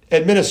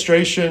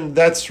 Administration,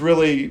 that's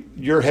really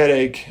your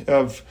headache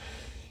of,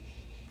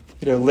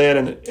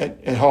 Lynn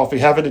and Hoffy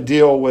having to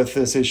deal with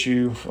this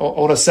issue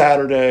on a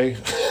Saturday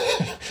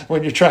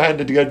when you're trying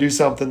to go do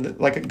something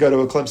like go to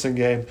a Clemson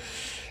game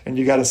and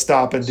you got to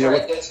stop and deal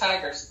with the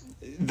Tigers.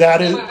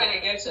 That is. We're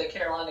going to go to the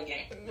Carolina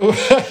game.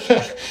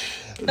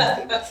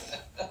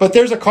 But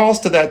there's a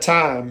cost to that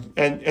time,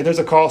 and there's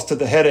a cost to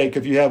the headache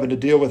of you having to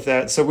deal with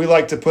that. So we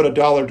like to put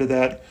 $1 to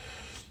that.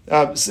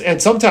 And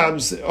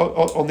sometimes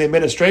on the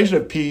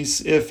administrative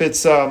piece,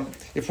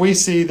 if we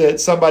see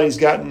that somebody's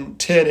gotten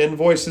 10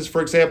 invoices,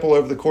 for example,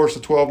 over the course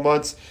of 12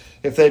 months,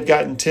 if they've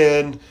gotten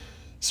 10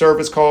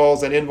 service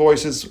calls and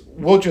invoices,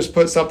 we'll just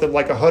put something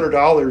like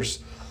 $100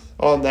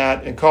 on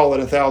that and call it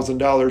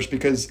 $1,000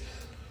 because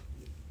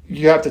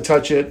you have to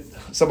touch it.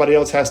 Somebody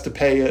else has to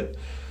pay it.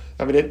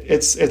 I mean,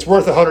 it's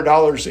worth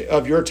 $100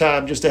 of your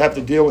time just to have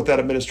to deal with that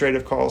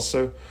administrative cost.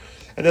 So,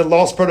 and then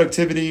lost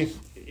productivity.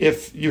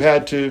 If you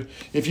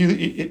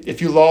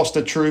lost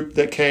a troop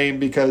that came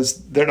because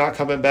they're not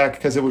coming back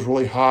because it was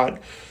really hot,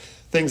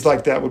 things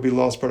like that would be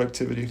lost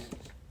productivity.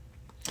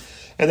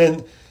 And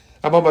then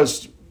I'm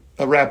almost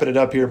wrapping it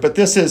up here, but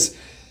this is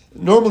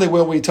normally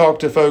when we talk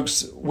to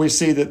folks, we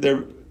see that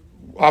they're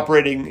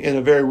operating in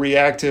a very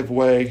reactive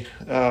way.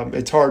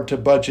 It's hard to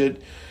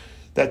budget.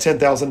 That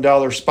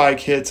 $10,000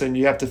 spike hits, and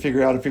you have to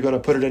figure out if you're going to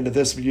put it into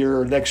this year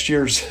or next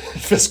year's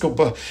fiscal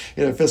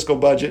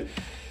budget.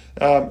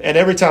 And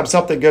every time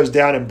something goes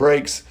down and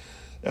breaks,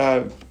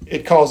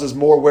 it causes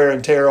more wear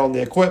and tear on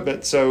the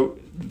equipment. So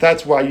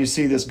that's why you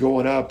see this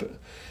going up.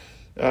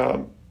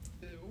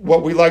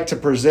 What we like to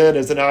present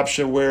is an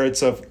option where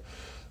it's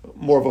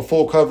more of a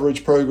full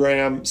coverage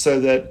program, so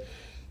that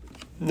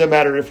no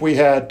matter if we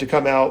had to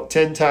come out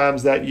 10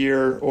 times that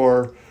year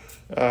or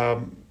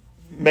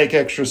make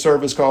extra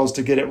service calls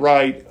to get it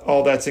right,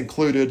 all that's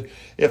included.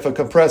 If a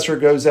compressor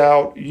goes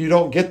out, you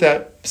don't get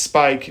that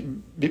spike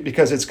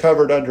because it's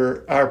covered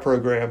under our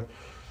program.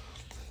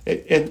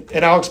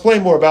 And I'll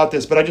explain more about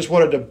this, but I just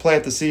wanted to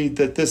plant the seed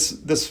that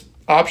this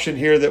option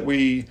here that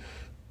we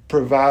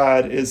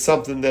provide is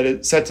something that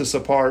it sets us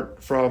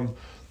apart from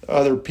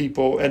other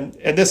people. And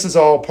this is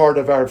all part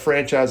of our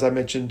franchise I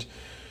mentioned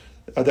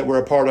that we're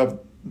a part of,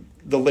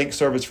 the Link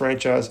Service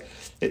franchise.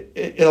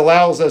 It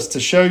allows us to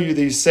show you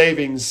these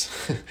savings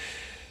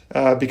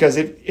because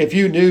if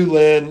you knew,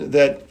 Lynn,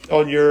 that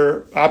on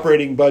your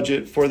operating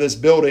budget for this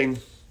building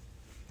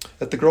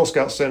at the Girl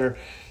Scout Center,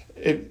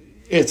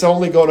 it's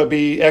only going to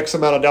be X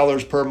amount of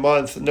dollars per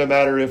month, no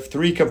matter if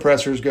 3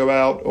 compressors go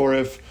out or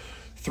if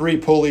 3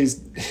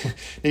 pulleys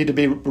need to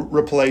be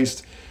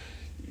replaced.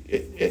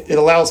 It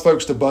allows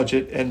folks to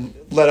budget and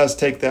let us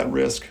take that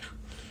risk.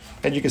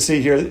 And you can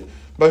see here,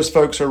 most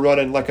folks are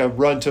running like a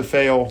run to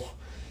fail.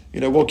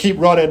 We'll keep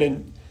running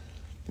and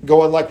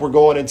going like we're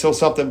going until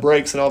something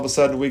breaks, and all of a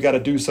sudden we got to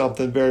do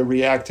something very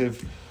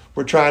reactive.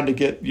 We're trying to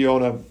get you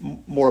on a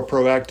more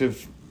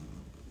proactive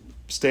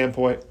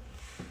standpoint.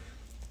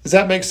 Does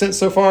that make sense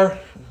so far?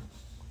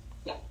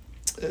 Yeah.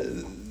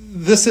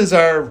 This is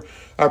our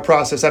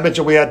process. I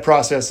mentioned we had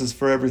processes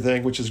for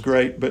everything, which is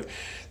great, but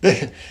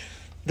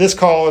this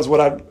call is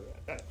what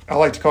I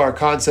like to call our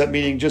concept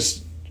meeting,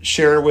 just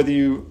sharing with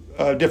you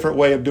a different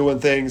way of doing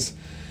things.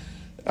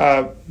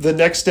 The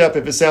next step,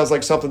 if it sounds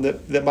like something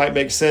that might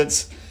make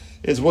sense,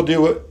 is we'll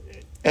do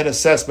an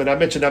assessment. I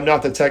mentioned I'm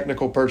not the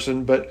technical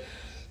person, but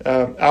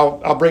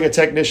I'll bring a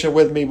technician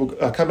with me.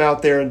 We'll come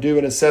out there and do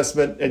an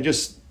assessment and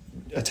just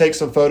take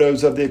some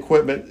photos of the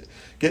equipment,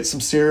 get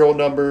some serial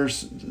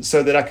numbers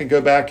so that I can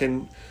go back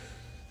and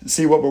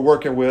see what we're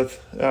working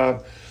with.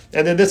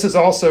 And then this is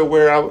also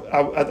where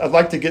I'd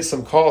like to get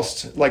some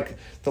costs, like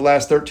the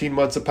last 13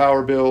 months of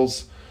power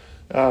bills,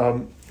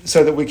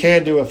 so that we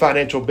can do a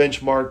financial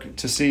benchmark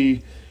to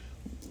see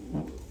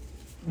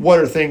what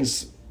are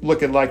things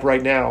looking like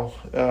right now.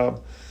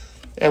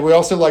 And we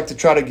also like to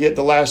try to get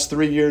the last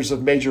 3 years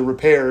of major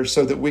repairs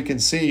so that we can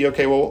see,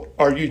 okay, well,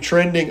 are you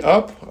trending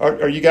up?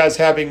 Are you guys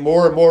having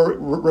more and more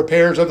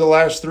repairs over the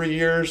last 3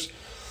 years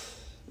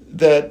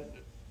that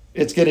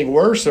it's getting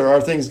worse, or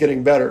are things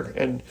getting better?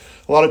 And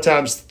a lot of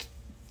times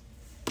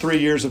 3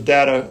 years of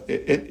data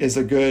is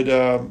a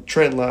good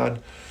trend line.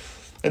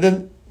 And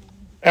then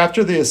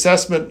after the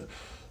assessment,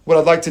 what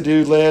I'd like to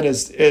do, Lynn,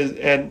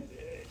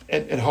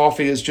 and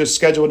Hoffy, is just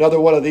schedule another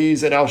one of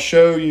these, and I'll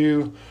show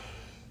you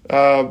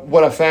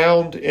what I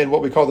found in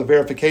what we call the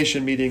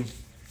verification meeting.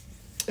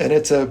 And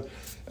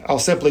I'll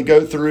simply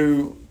go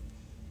through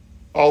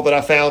all that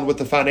I found with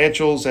the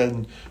financials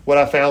and what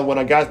I found when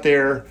I got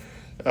there.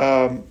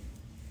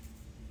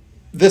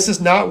 This is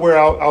not where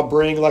I'll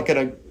bring like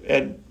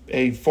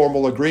a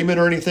formal agreement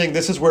or anything.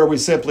 This is where we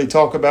simply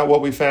talk about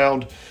what we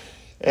found,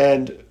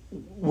 and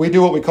we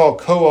do what we call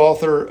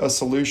co-author a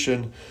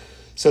solution.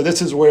 So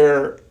this is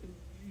where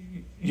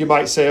you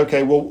might say,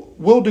 okay, well,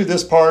 we'll do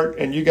this part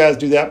and you guys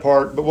do that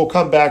part, but we'll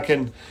come back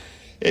and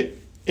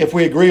if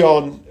we agree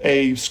on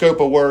a scope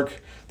of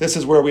work, this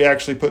is where we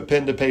actually put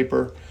pen to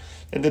paper.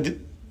 And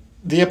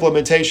the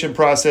implementation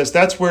process,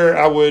 that's where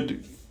I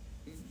would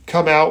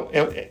come out.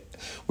 And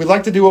we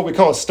like to do what we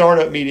call a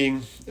startup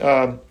meeting.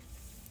 And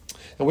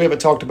we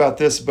haven't talked about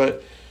this,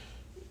 but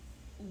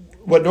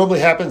what normally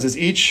happens is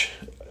each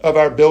of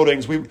our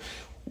buildings, we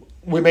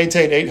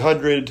maintain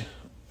 800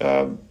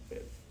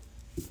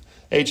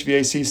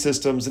 HVAC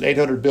systems and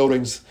 800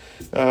 buildings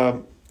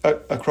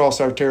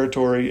across our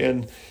territory,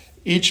 and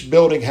each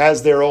building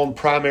has their own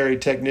primary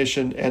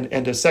technician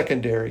and a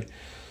secondary.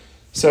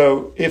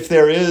 So if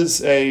there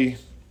is a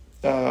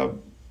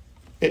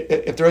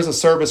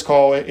service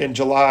call in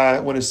July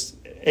when it's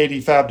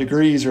 85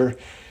 degrees or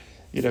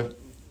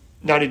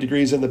 90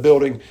 degrees in the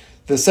building,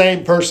 the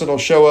same person will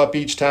show up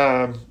each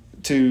time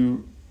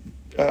to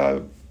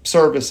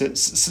service it,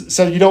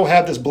 so you don't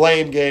have this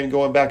blame game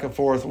going back and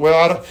forth.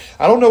 Well,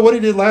 I don't know what he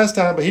did last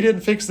time, but he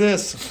didn't fix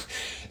this.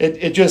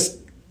 It just,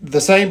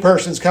 the same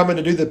person's coming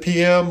to do the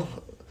PM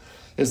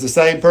is the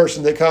same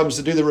person that comes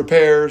to do the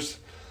repairs,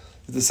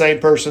 the same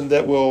person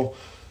that will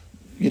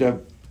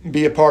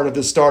be a part of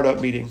this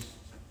startup meeting.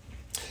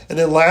 And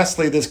then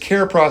lastly, this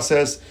care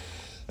process,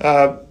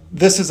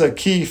 this is a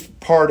key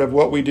part of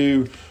what we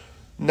do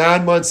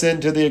 9 months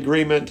into the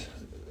agreement.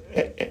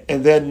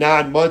 And then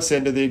 9 months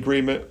into the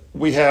agreement,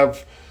 we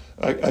have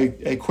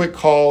a quick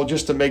call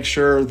just to make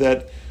sure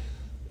that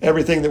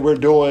everything that we're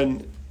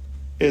doing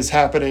is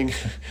happening.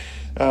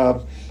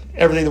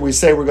 Everything that we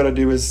say we're going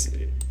to do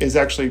is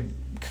actually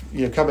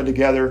coming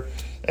together.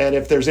 And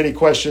if there's any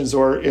questions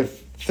or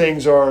if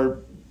things are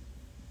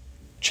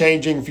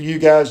changing for you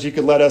guys, you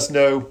can let us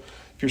know.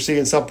 If you're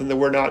seeing something that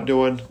we're not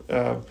doing,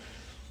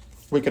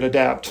 we can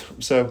adapt.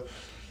 So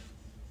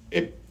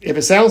if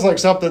it sounds like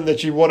something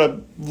that you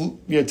want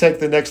to take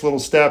the next little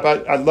step,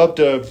 I'd love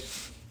to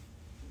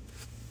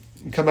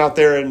come out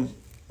there and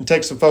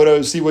take some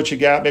photos, see what you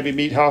got, maybe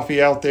meet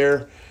Hoffy out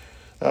there.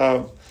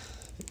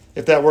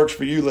 If that works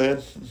for you,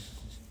 Lynn.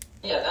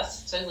 Yeah,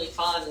 that's totally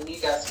fine, and you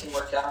guys can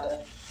work out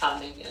a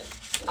timing and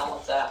all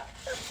of that.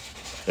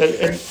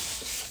 And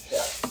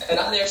And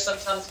I'm there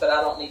sometimes, but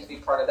I don't need to be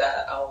part of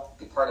that. I'll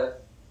be part of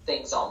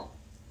things on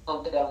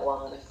down the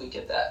line if we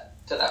get that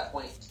to that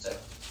point. So.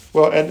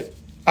 Well, and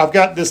I've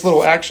got this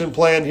little action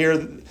plan here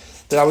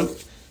that I would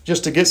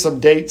just to get some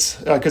dates,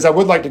 because I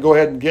would like to go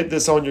ahead and get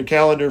this on your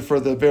calendar for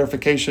the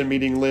verification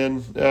meeting,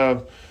 Lynn.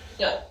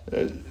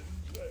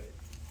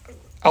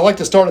 I like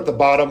to start at the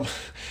bottom.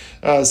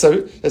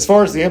 So as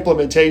far as the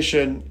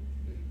implementation,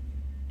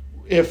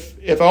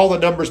 if all the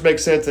numbers make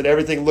sense and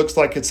everything looks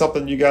like it's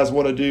something you guys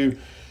want to do,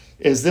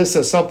 is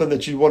this something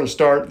that you want to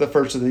start the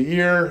first of the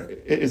year?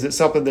 Is it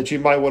something that you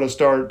might want to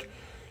start,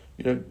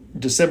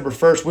 December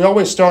 1st? We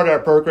always start our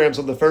programs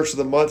on the first of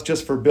the month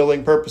just for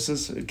billing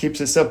purposes. It keeps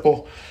it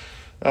simple.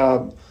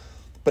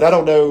 But I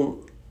don't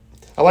know.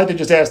 I like to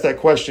just ask that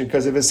question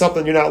because if it's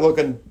something you're not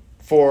looking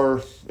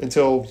for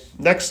until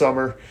next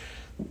summer,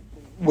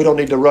 we don't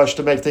need to rush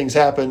to make things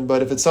happen.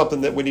 But if it's something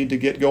that we need to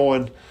get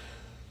going.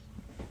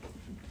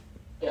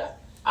 Yeah,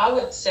 I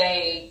would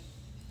say,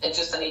 and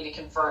just I need to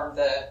confirm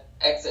the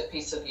exit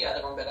piece of the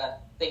other one, but I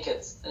think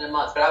it's in a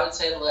month. But I would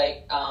say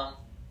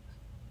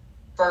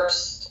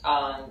first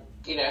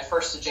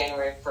of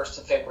January, 1st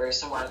of February,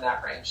 somewhere in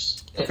that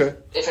range. Okay.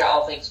 If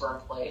all things were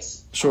in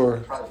place. Sure.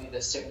 Would probably be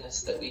the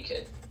soonest that we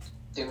could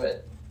do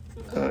it.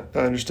 I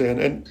understand.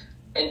 And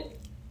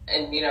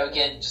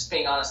again, just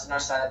being honest on our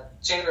side,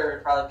 January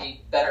would probably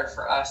be better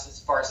for us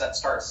as far as that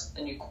starts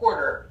a new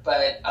quarter.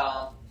 But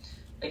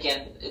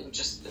again, it would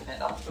just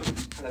depend on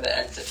kind of the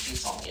exit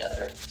piece on the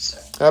other. So.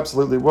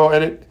 Absolutely. Well,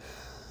 and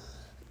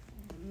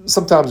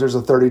sometimes there's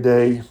a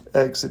 30-day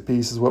exit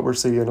piece is what we're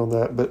seeing on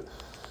that. But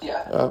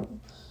yeah.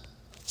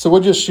 So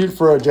we'll just shoot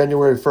for a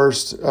January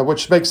 1st,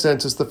 which makes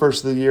sense. It's the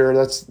first of the year.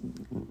 That's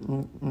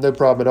no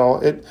problem at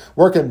all.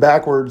 Working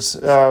backwards,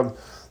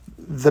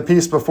 the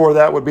piece before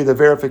that would be the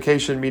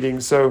verification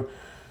meeting. So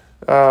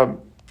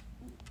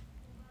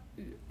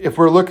if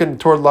we're looking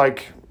toward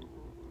like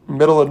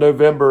middle of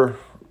November,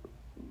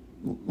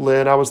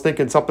 Lynn, I was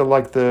thinking something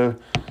like the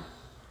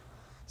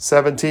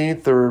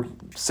 17th or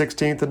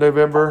 16th of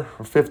November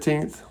or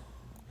 15th.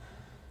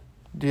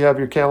 Do you have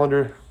your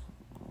calendar?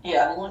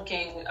 Yeah, I'm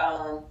looking.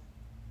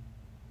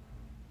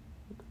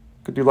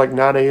 Could do like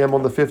 9 a.m.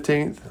 on the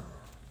 15th.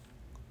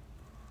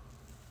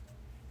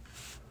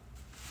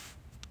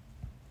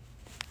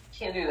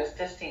 Can't do the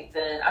 15th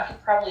then. I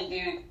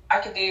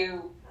could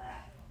do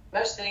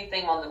most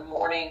anything on the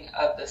morning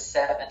of the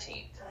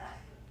 17th.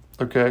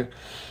 Okay.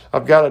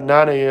 I've got a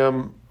 9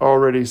 a.m.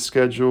 already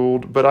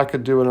scheduled, but I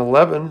could do an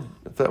 11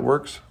 if that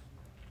works.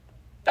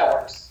 That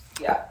works.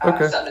 Yeah.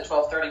 Okay. 7 to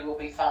 12:30 will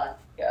be fine.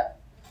 Yeah.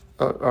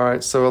 All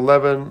right. So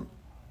 11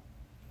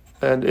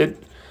 and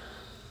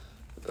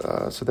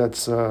so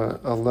that's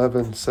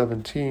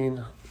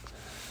 11:17.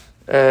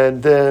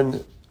 And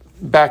then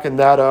backing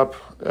that up,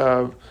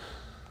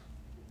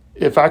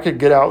 if I could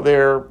get out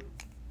there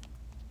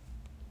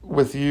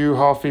with you,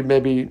 Hoffy,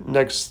 maybe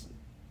next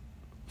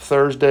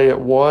Thursday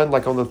at 1,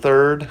 like on the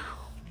 3rd.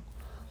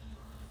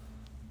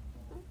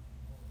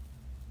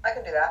 I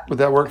can do that. Would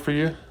that work for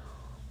you?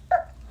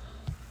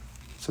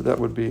 So that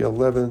would be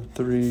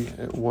 11/3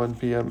 at 1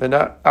 p.m. And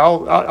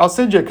I'll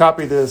send you a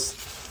copy of this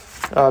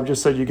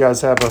just so you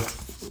guys have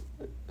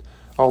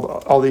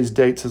all these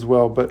dates as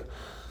well. But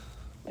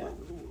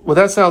well,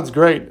 that sounds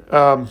great.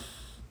 I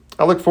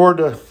look forward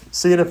to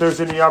seeing if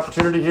there's any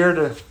opportunity here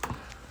to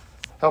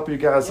help you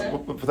guys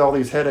with all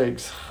these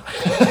headaches.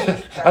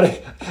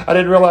 I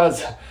didn't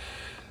realize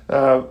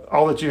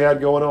all that you had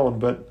going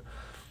on,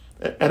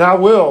 and I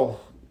will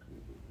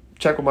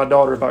check with my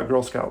daughter about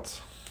Girl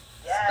Scouts.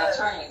 That's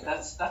right.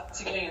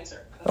 That's a good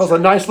answer. That was a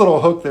nice little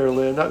hook there,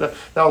 Lynn. That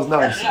was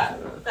nice. Yeah.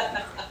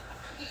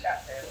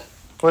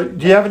 But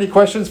do you have any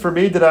questions for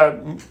me? Did I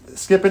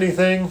skip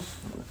anything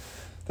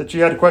that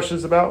you had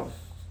questions about?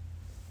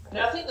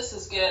 No, I think this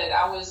is good.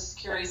 I was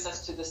curious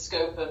as to the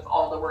scope of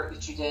all the work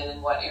that you did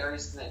and what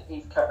areas that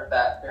you've covered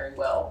that very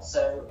well.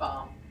 So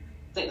I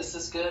think this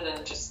is good,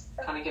 and just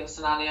kind of give us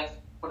an idea of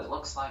what it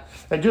looks like.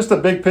 And just a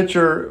big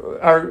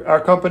picture, our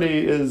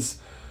company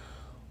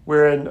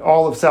we're in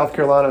all of South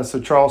Carolina, so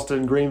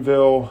Charleston,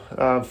 Greenville,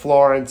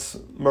 Florence,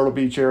 Myrtle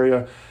Beach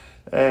area,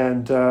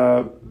 and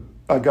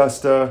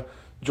Augusta,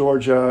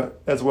 Georgia,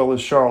 as well as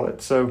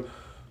Charlotte. So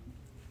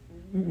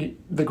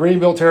the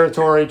Greenville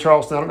territory,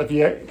 Charleston, I don't know if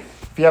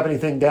you have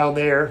anything down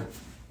there,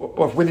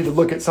 or if we need to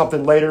look at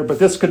something later, but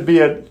this could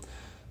be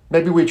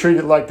maybe we treat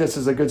it like this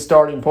is a good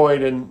starting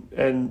point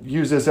and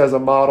use this as a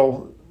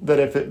model that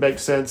if it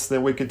makes sense,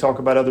 then we could talk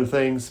about other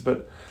things.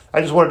 But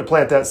I just wanted to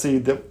plant that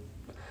seed that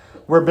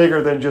we're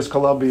bigger than just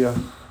Columbia.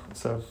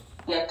 So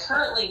yeah,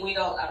 currently we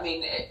don't. I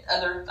mean,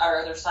 our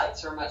other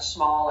sites are much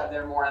smaller.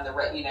 They're more in the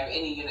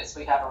any units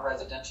we have are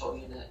residential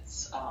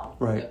units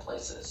right. in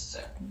places. So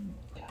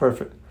yeah.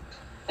 Perfect.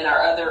 And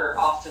our other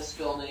office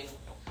building,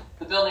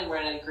 the building we're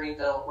in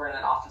Greenville, we're in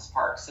an office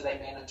park, so they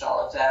manage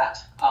all of that.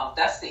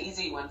 That's the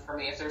easy one for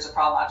me. If there's a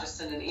problem, I just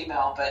send an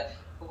email. But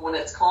when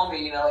it's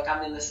Columbia,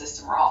 I'm in the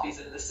system, or Hoffy's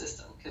in the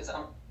system because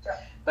I'm. Yeah.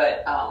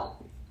 But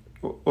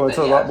Well, it's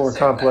But a yeah, lot more so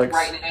complex.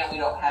 Right now, we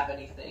don't have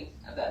anything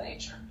of that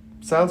nature.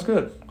 Sounds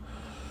good.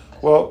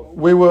 Well,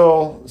 we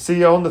will see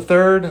you on the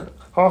 3rd,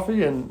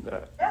 Hoffy, and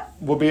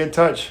we'll be in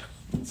touch.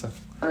 So,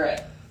 All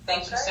right.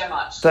 Thank you so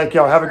much. thank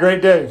y'all. Have a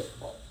great day.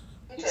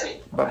 You You too. too.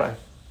 Bye-bye.